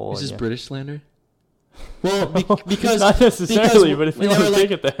a hole. is in this you. British slander? Well, because not necessarily, because but if you when they want to were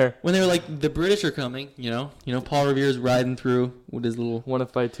take like- it there, when they were like, the British are coming, you know, Paul Revere's riding through with his little, one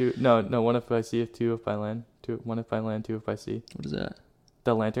if by two, no, one if by sea, two if by land, one if by land, two if by sea. what is that?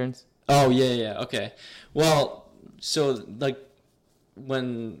 The lanterns. Oh, yeah, okay. Well, so, like,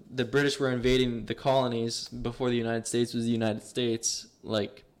 when the British were invading the colonies before the United States was the United States,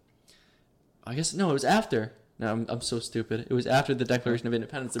 like, I guess, no, it was after. No, I'm so stupid. It was after the Declaration of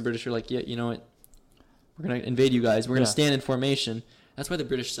Independence. The British were like, yeah, you know what? We're going to invade you guys. We're going to Yeah. stand in formation. That's why the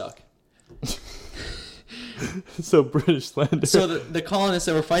British suck. So British slander. So the colonists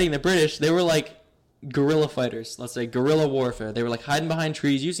that were fighting the British, they were like guerrilla fighters. Let's say guerrilla warfare. They were like hiding behind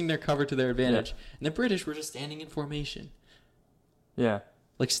trees, using their cover to their advantage. Yeah. And the British were just standing in formation. Yeah.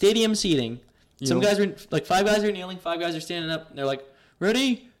 Like stadium seating. Some You know- guys were like 5 guys are kneeling, 5 guys are standing up. And they're like,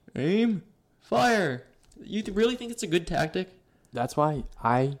 ready, aim, fire. You really think it's a good tactic? That's why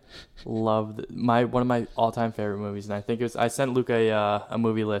I love one of my all-time favorite movies, and I think I sent Luke a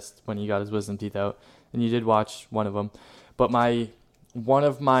movie list when he got his wisdom teeth out, and you did watch one of them. But one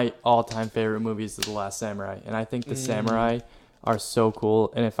of my all-time favorite movies is The Last Samurai, and I think the samurai are so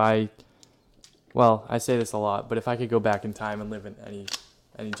cool. And I say this a lot, but if I could go back in time and live in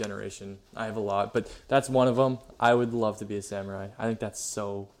any generation, I have a lot, but that's one of them. I would love to be a samurai. I think that's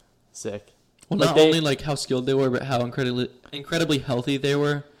so sick. Well, Like not they- only like how skilled they were, but how incredibly healthy they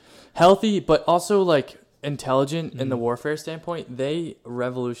were. Healthy, but also like intelligent in the warfare standpoint. They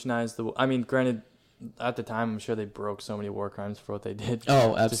revolutionized I mean, granted, at the time, I'm sure they broke so many war crimes for what they did.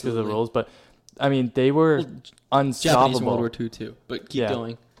 Oh, Just because of absolutely. the rules. But, I mean, they were unstoppable. Japanese in World War II too, but keep Yeah.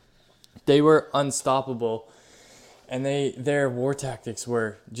 going. They were unstoppable. And their war tactics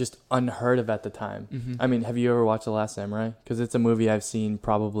were just unheard of at the time. Mm-hmm. I mean, have you ever watched The Last Samurai? Because it's a movie I've seen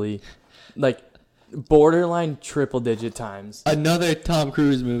probably, like, borderline triple-digit times. Another Tom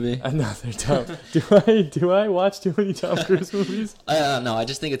Cruise movie. Another Tom. Do I watch too many Tom Cruise movies? I don't know. I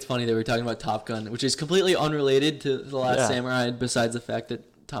just think it's funny that we're talking about Top Gun, which is completely unrelated to The Last Yeah. Samurai, besides the fact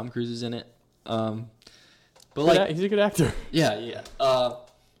that Tom Cruise is in it. But But like, he's a good actor. yeah.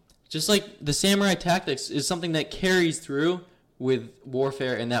 Just like the samurai tactics is something that carries through with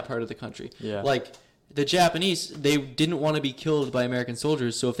warfare in that part of the country. Yeah. Like the Japanese, they didn't want to be killed by American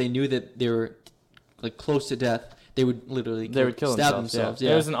soldiers, so if they knew that they were like close to death, they would literally Kill stab themselves. themselves.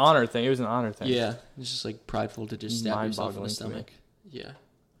 Yeah. It was an honor thing. Yeah. It's just like prideful to just stab yourself in the Mind-boggling to me. stomach. Yeah.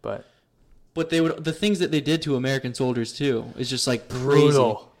 But But the things that they did to American soldiers too is just like crazy.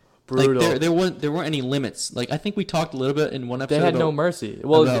 brutal. Like there weren't any limits. Like I think we talked a little bit in one episode. They had no about- mercy.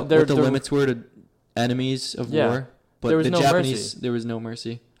 Well, about what the limits were to enemies of Yeah. war. But There was the no Japanese, mercy. there was no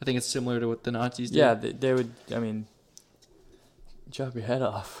mercy. I think it's similar to what the Nazis did. Yeah, they would. I mean, chop your head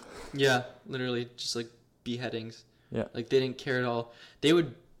off. Yeah, literally just like beheadings. Yeah. Like they didn't care at all. They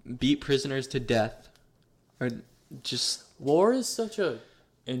would beat prisoners to death, or just War is such a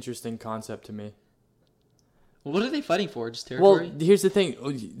interesting concept to me. what are they fighting for? Just Well, territory? here's the thing.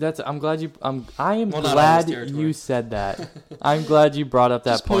 I'm glad you. I am Well, not glad always territory. you said that. I'm glad you brought up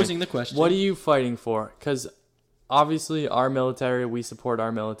that Just point. posing the question. What are you fighting for? Because obviously, our military, we support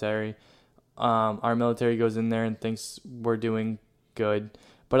our military. Our military goes in there and thinks we're doing good.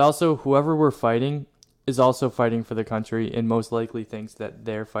 But also, whoever we're fighting is also fighting for the country and most likely thinks that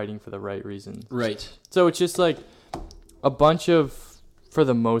they're fighting for the right reasons. Right. So it's just like a bunch of, for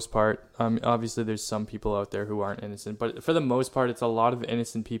the most part, obviously there's some people out there who aren't innocent, but for the most part, it's a lot of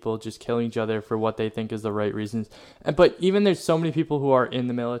innocent people just killing each other for what they think is the right reasons. But even there's so many people who are in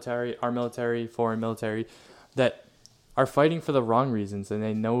the military, our military, foreign military, that are fighting for the wrong reasons, and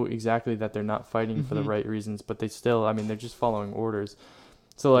they know exactly that they're not fighting for the right reasons, but they still, I mean, they're just following orders.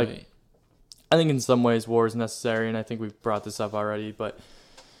 So like, Right. I think in some ways war is necessary, and I think we've brought this up already, but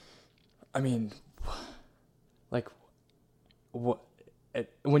I mean, like, what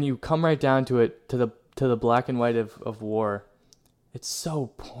when you come right down to it, to the black and white of war, it's so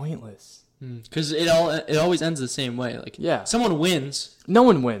pointless. Because it always ends the same way. Like Yeah. someone wins. No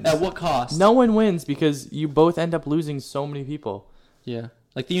one wins. At what cost? No one wins because you both end up losing so many people. Yeah.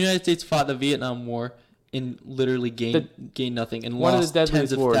 Like the United States fought the Vietnam War and literally gained nothing and one of the lost deadliest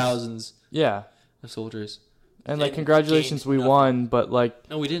tens of wars. thousands Yeah. of soldiers. And like, And congratulations, gained we nothing. won, but like,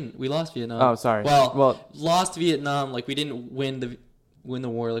 No, we didn't. We lost Vietnam. oh, sorry. Well, lost Vietnam. Like we didn't win the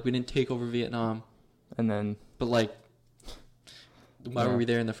war. Like we didn't take over Vietnam. and then, But like, why Yeah. were we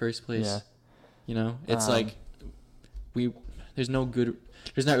there in the first place? Yeah. You know, it's Um, like there's not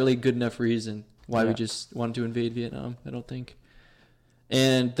really a good enough reason why we Yeah. just wanted to invade Vietnam. I don't think.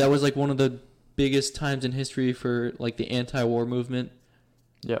 And that was like one of the biggest times in history for like the anti-war movement.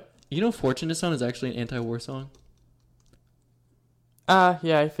 yep. You know, "Fortunate Son" is actually an anti-war song,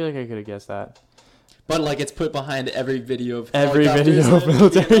 Yeah, I feel like I could have guessed that. but like it's put behind every video of Every helicopters video of and,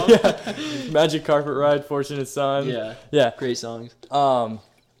 military, you know? yeah. Magic Carpet Ride, Fortunate Son. Yeah, Yeah. great songs.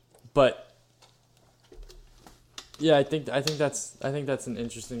 But yeah, I think that's an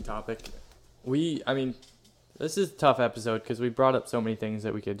interesting topic. I mean, this is a tough episode because we brought up so many things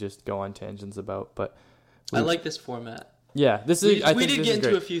that we could just go on tangents about. But I like this format. yeah, this is. We did get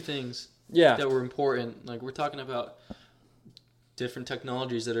into a few things Yeah, that were important. Like we're talking about different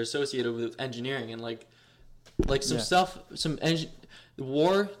technologies that are associated with engineering and like some Yeah. stuff.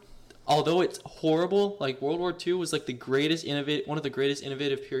 War. although it's horrible, like World War II was like one of the greatest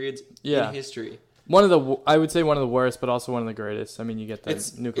innovative periods in history. I would say one of the worst, but also one of the greatest. I mean, you get the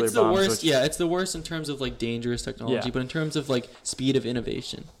nuclear bombs. It's the worst. Yeah, it's the worst in terms of like dangerous technology, but in terms of like speed of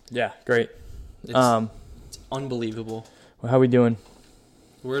innovation. Yeah, great. It's unbelievable. How we doing?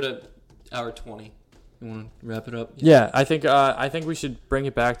 We're at hour 20. You want to wrap it up? Yeah, I think we should bring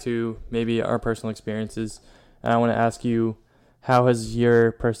it back to maybe our personal experiences. And I want to ask you, how has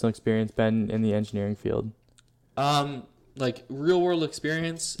your personal experience been in the engineering field? Like real world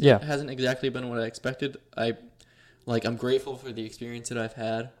experience hasn't exactly been what I expected. I'm grateful for the experience that I've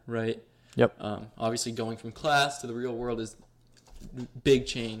had, right? Yep. Obviously going from class to the real world is big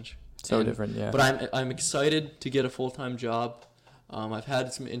change. So different, yeah. But I'm excited to get a full-time job. I've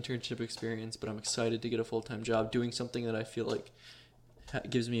had some internship experience, but I'm excited to get a full-time job doing something that I feel like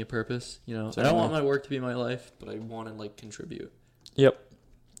gives me a purpose, you know. Certainly. I don't want my work to be my life, but I want to like contribute. Yep.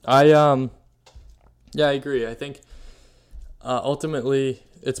 I agree. I think ultimately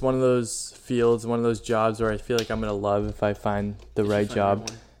it's one of those fields, one of those jobs where I feel like I'm going to love if I find the right job.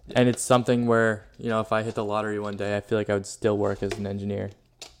 Yeah. And it's something where, you know, if I hit the lottery one day, I feel like I would still work as an engineer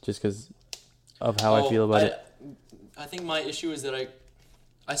just because of how I feel about it. I think my issue is that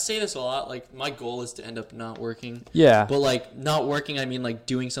I say this a lot, like my goal is to end up not working. Yeah. But like not working, I mean like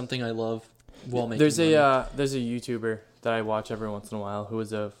doing something I love while making money. There's a YouTuber that I watch every once in a while who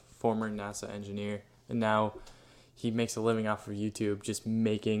is a former NASA engineer, and now he makes a living off of YouTube just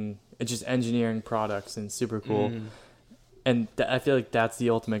engineering products, and super cool. And I feel like that's the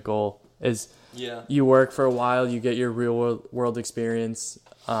ultimate goal is you work for a while, you get your real world experience,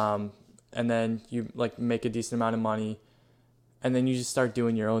 and then you like make a decent amount of money, and then you just start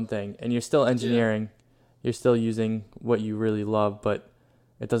doing your own thing, and you're still engineering, you're still using what you really love, but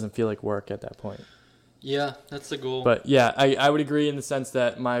it doesn't feel like work at that point. Yeah, that's the goal. But yeah, I would agree in the sense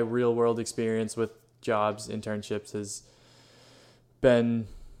that my real world experience with jobs, internships has been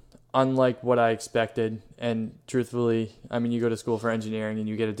unlike what I expected. And truthfully, I mean, you go to school for engineering and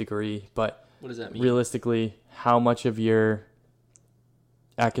you get a degree, but what does that mean? Realistically, how much of your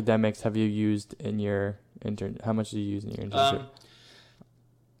academics have you used in your how much do you use in your internship?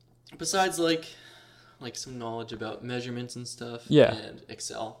 Besides like some knowledge about measurements and stuff, and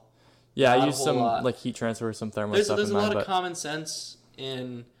Excel. Yeah, I use some like heat transfer, some thermal stuff. There's a lot of common sense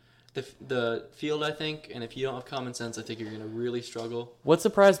in the field, I think, and if you don't have common sense, I think you're gonna really struggle. What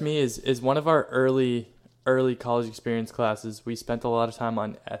surprised me is one of our early college experience classes, we spent a lot of time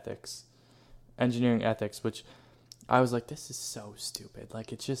on ethics, engineering ethics, which I was like, this is so stupid.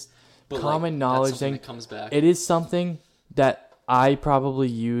 Like it's just common knowledge thing. That comes back. It is something that I probably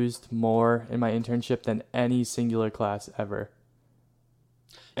used more in my internship than any singular class ever.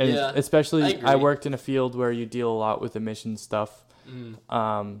 And especially, I worked in a field where you deal a lot with emission stuff,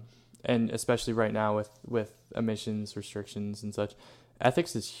 and especially right now with emissions restrictions and such,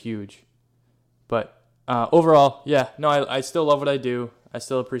 ethics is huge. But overall, I still love what I do. I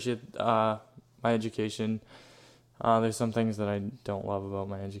still appreciate my education. There's some things that I don't love about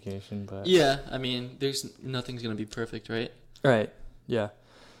my education, but I mean, nothing's gonna be perfect, right? Right. Yeah,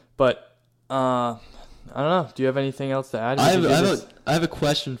 but I don't know. Do you have anything else to add? I have a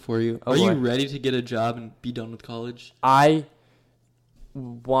question for you. Are you ready to get a job and be done with college? I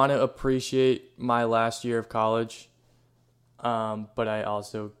want to appreciate my last year of college, but I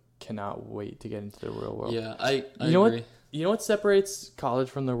also cannot wait to get into the real world. Yeah, I agree. You know what separates college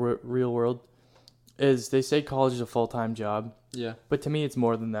from the real world is they say college is a full-time job. Yeah. But to me, it's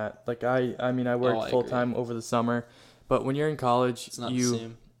more than that. Like I work full-time over the summer, but when you're in college, it's not the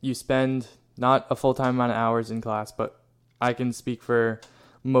same. You spend not a full-time amount of hours in class, but I can speak for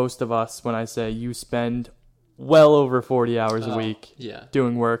most of us when I say you spend well over 40 hours a week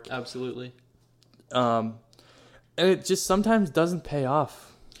doing work. Absolutely. And it just sometimes doesn't pay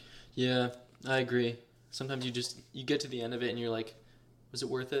off. Yeah, I agree. Sometimes you get to the end of it and you're like, was it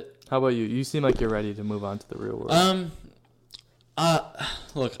worth it? How about you? You seem like you're ready to move on to the real world.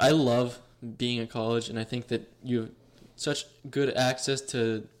 Look, I love being at college, and I think that you have such good access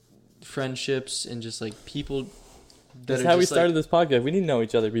to friendships and just like people. That's how we started this podcast. We didn't know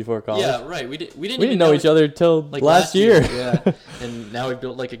each other before college. Yeah, right. We didn't know each other till like last year. Yeah, and now we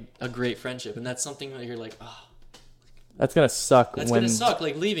built like a great friendship, and that's something that you're like, that's gonna suck. That's gonna suck.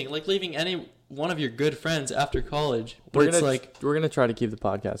 Like leaving any one of your good friends after college. But we're gonna try to keep the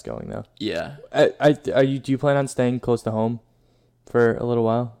podcast going though. Yeah. Do you plan on staying close to home for a little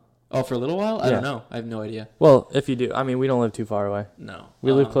while? Oh, for a little while? I don't know. I have no idea. Well, if you do, I mean, we don't live too far away. No.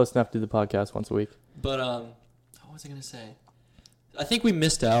 We live close enough to do the podcast once a week. But what was I gonna say? I think we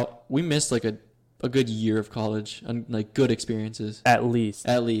missed out. We missed like a a good year of college and like good experiences At least.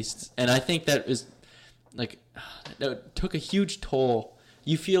 at least. And I think that is like that took a huge toll.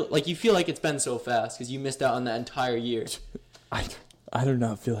 You feel like it's been so fast because you missed out on that entire year. I do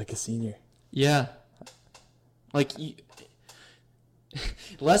not feel like a senior. Yeah. Like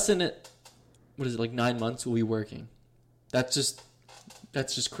less than what is it, like 9 months we'll be working. That's just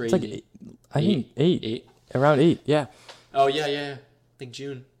crazy. It's like I think 8. 8. Around 8, yeah. Oh yeah. I think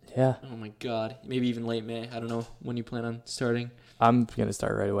June. Yeah. Oh my god. Maybe even late May. I don't know when you plan on starting. I'm going to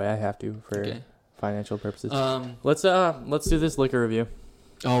start right away. I have to for Okay. financial purposes. Let's Let's do this liquor review.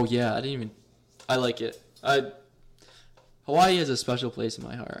 Oh yeah, I like it. Hawaii has a special place in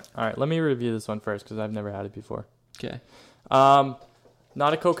my heart. All right, let me review this one first because I've never had it before. Okay.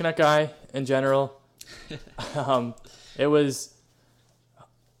 Not a coconut guy in general. It was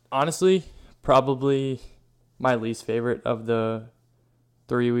honestly probably my least favorite of the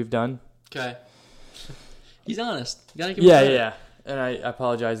 3 we've done. Okay. He's honest. You gotta give him Yeah, credit. yeah. And I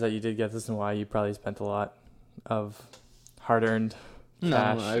apologize that you did get this in Hawaii. You probably spent a lot of hard-earned No,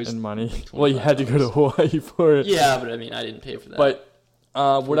 cash I was and money. Well, you had to go to Hawaii for it. Yeah, but I mean, I didn't pay for that. But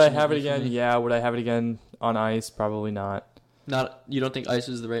would I have it Fortunately for again? me. Yeah. Would I have it again on ice? Probably not. you don't think ice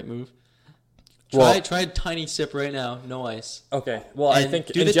is the right move? Well- Try a tiny sip right now, no ice. Okay. Well, I And think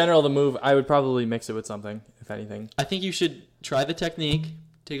do in the- general the move, I would probably mix it with something, if anything. I think you should try the technique.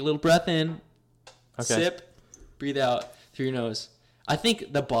 Take a little breath in, Okay. sip, breathe out through your nose. I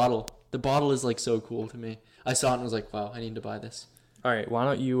think the bottle is like so cool to me. I saw it and was like, wow, I need to buy this. All right. Why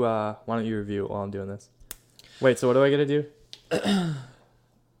don't you review it while I'm doing this? Wait. So what do I gotta do?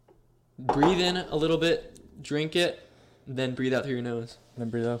 Breathe in a little bit, drink it, then breathe out through your nose. Then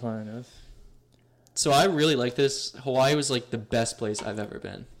breathe out my nose. So I really like this. Hawaii was like the best place I've ever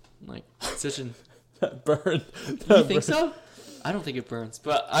been. Like such an. That burned. You think so? I don't think it burns,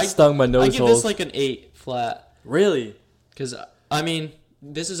 but I Stung my nose I give holes. this like an 8 flat Really? because I mean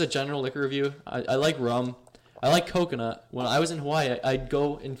this is a general liquor review. I like rum. I like coconut. When I was in Hawaii, I'd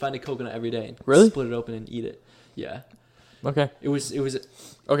go and find a coconut every day and Really? split it open and eat it. Yeah, Okay. it was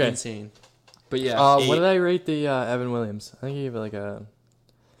Okay. insane. But yeah, What 8. did I rate the Evan Williams? I think I gave it like a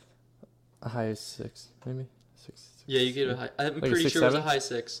high 6, maybe 6. Yeah, you gave it a high. I'm Like a pretty 6, sure it was a 7? high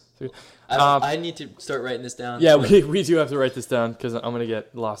 6. Six. I need to start writing this down. Yeah, but- we do have to write this down because I'm gonna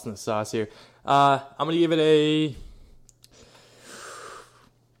get lost in the sauce here. I'm gonna give it a.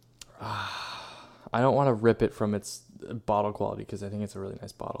 I don't want to rip it from its bottle quality because I think it's a really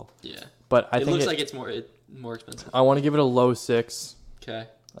nice bottle. yeah. But I It think looks like it's more expensive. I want to give it a low 6. Okay.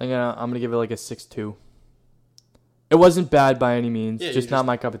 I'm gonna give it like a 6.2. It wasn't bad by any means, Yeah, just you're not just-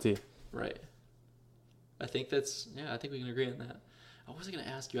 my cup of tea. Right. I think I think we can agree on that. I wasn't going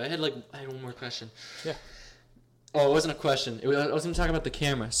to ask you. I had one more question. Yeah. Oh, it wasn't a question. I was going to talk about the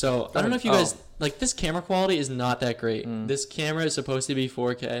camera. So, I don't know if you Oh. guys, this camera quality is not that great. This camera is supposed to be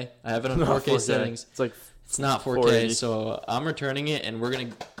 4K. I have it on 4K settings. It's like It's not 4K, 480. so I'm returning it, and we're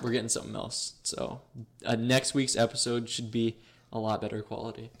getting something else. So, next week's episode should be a lot better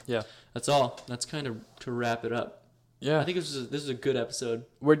quality. yeah, That's all. That's kind of to wrap it up. yeah. I think this is a good episode.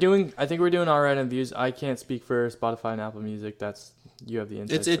 I think we're doing all right on views. I can't speak for Spotify and Apple Music. You have the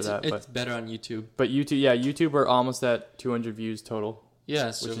insights It's for that. it's better on YouTube. But YouTube, we're almost at 200 views total,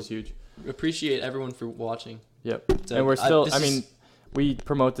 Yeah, so which is huge. appreciate everyone for watching. Yep. So And we're still. this I is- mean, we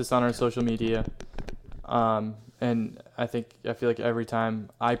promote this on our social media, and I feel like every time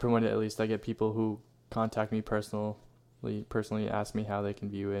I promote it, at least I get people who contact me personally ask me how they can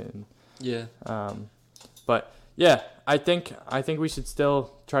view it, and Yeah. but yeah, I think we should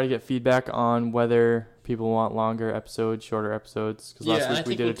still try to get feedback on whether people want longer episodes, shorter episodes. Because last and I week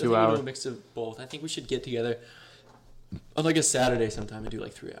we think did a I think 2 we'll hour. do a mix of both. I think we should get together on like a Saturday sometime and do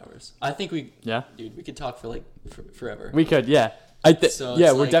like 3 hours. I think we could talk for like forever. We could, yeah. So yeah,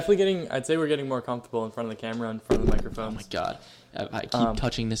 it's we're like- definitely getting. I'd say we're getting more comfortable in front of the camera, in front of the Oh microphones. my god, I keep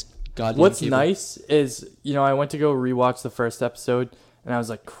touching this goddamn. What's cable. nice is, I went to go rewatch the first episode, and I was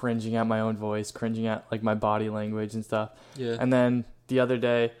like cringing at my own voice, cringing at like my body language and stuff. Yeah. And then the other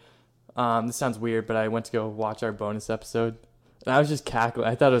day, this sounds weird, but I went to go watch our bonus episode, and I was just cackling.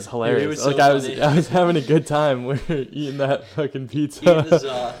 I thought it was hilarious. was so like funny. I was having a good time. We were eating that fucking pizza, Eating the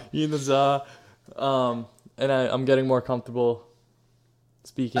za. eating the za. And I'm getting more comfortable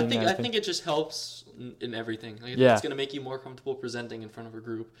speaking. I think it just helps in everything. Like, Yeah. It's gonna make you more comfortable presenting in front of a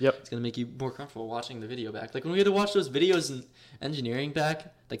group. Yep. It's gonna make you more comfortable watching the video back. Like when we had to watch those videos in engineering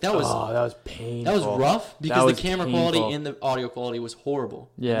back, like that was that was painful. that was rough because That was the camera painful. quality and the audio quality was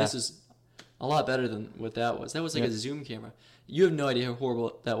horrible. And Yeah. this is a lot better than what that was. That was like Yeah. a Zoom camera. You have no idea how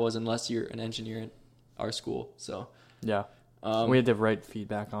horrible that was unless you're an engineer at our school. So Yeah. We had to write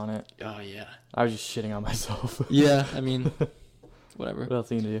feedback on it. Oh yeah. I was just shitting on myself. Yeah. I mean, whatever. What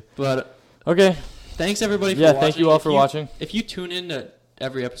else are you gonna do? But Okay. thanks everybody for Yeah, watching. thank you all for watching. If you tune in to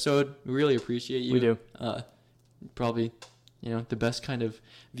every episode, we really appreciate you. We do. Probably, the best kind of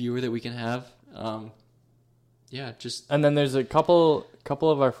viewer that we can have. Yeah, just And then there's a couple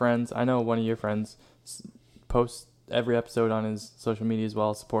of our friends. I know one of your friends posts every episode on his social media as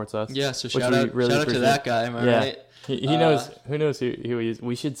well. Supports us. yeah. So which shout we out, really shout out to appreciate. that guy. Am I Yeah. right? He knows. Who knows who he is?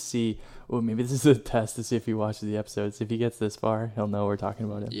 We should see. Oh, maybe this is a test to see if he watches the episodes. If he gets this far, he'll know we're talking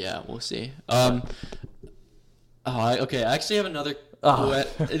about him. Yeah, we'll see. Okay. I actually have another. Oh.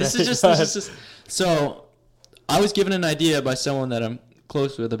 This is just. So, I was given an idea by someone that I'm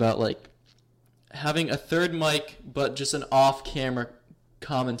close with about like having a third mic, but just an off-camera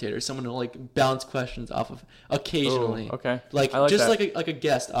commentator, someone to like bounce questions off of occasionally. Oh, okay. Like, I like just that. like a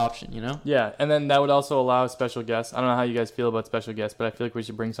guest option, Yeah, and then that would also allow special guests. I don't know how you guys feel about special guests, but I feel like we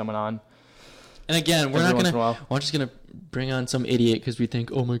should bring someone on. And again, we're Every not once gonna. in a while. We're just gonna bring on some idiot because we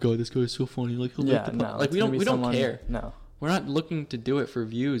think, oh my god, this guy is so funny. Like he'll Yeah, make the no. like it's we gonna be don't someone- care. No. We're not looking to do it for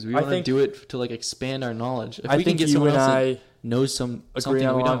views. We I want to think- do it to like expand our knowledge. If I we can think get you someone and else that I knows agree something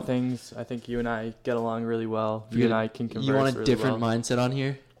on a we lot of don't. things. I think you and I get along really well. You and I can converse You want a really different well. mindset on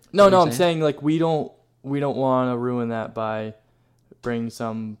here? No, What no, you're I'm saying like we don't want to ruin that by bringing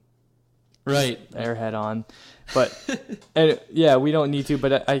some Right. airhead on, but and yeah, we don't need to.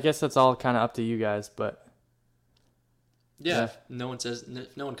 But I guess that's all kind of up to you guys. But Yeah. Yeah.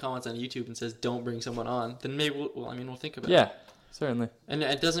 If no one comments on YouTube and says don't bring someone on, then maybe we'll think about it. yeah, certainly. And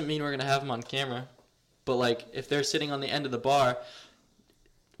it doesn't mean we're gonna have them on camera, but like if they're sitting on the end of the bar,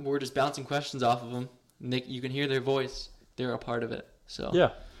 we're just bouncing questions off of them. And you can hear their voice. They're a part of it. So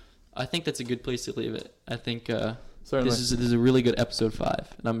Yeah, I think that's a good place to leave it. I think certainly. this is a really good episode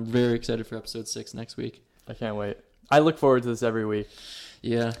 5, and I'm very excited for episode 6 next week. I can't wait. I look forward to this every week.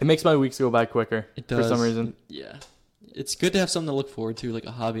 Yeah, It makes my weeks go by quicker it does. for some reason. Yeah, it's good to have something to look forward to, like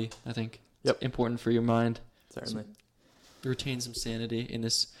a hobby. I think Yep. it's important for your mind. Certainly. Retain some sanity in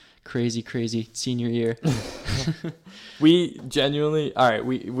this crazy senior year. We genuinely. All right,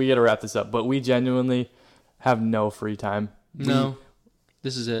 we got to wrap this up, but we genuinely have no free time. No,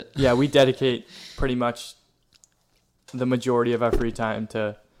 this is it. Yeah, we dedicate pretty much the majority of our free time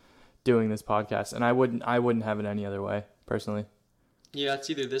to doing this podcast, and I wouldn't have it any other way, personally. Yeah, it's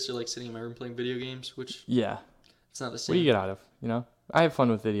either this or like sitting in my room playing video games, which Yeah. it's not the What same. do you get out of, I have fun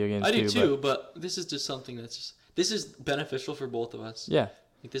with video games I do too. too, but this is just something this is beneficial for both of us. But yeah,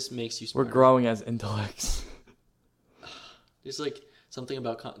 Like this makes you we're smarter. growing as intellects. There's like something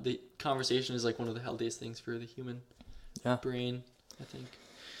about the conversation is like one of the healthiest things for the human Yeah. brain, I think.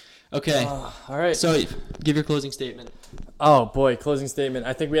 Okay, All right. so give your closing statement. Oh boy, closing statement.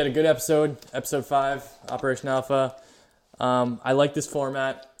 I think we had a good episode 5, Operation Alpha. I like this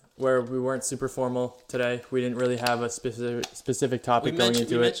format where we weren't super formal today. We didn't really have a specific topic going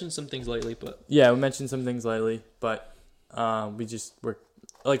into it. mentioned some things lightly, but Yeah, we mentioned some things lightly, but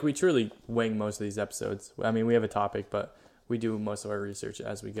we truly wing most of these episodes. I mean, we have a topic, but we do most of our research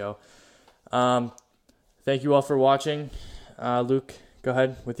as we go. Thank you all for watching. Luke, go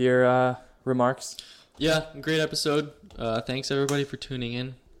ahead with your remarks. yeah, great episode. Thanks everybody for tuning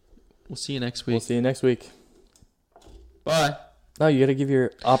in. We'll see you next week. We'll see you next week. Bye. No, you got to give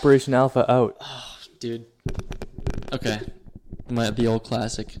your Operation Alpha out. Dude. Okay. The old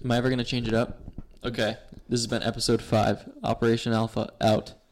classic. Am I ever going to change it up? Okay. This has been episode 5. Operation Alpha out.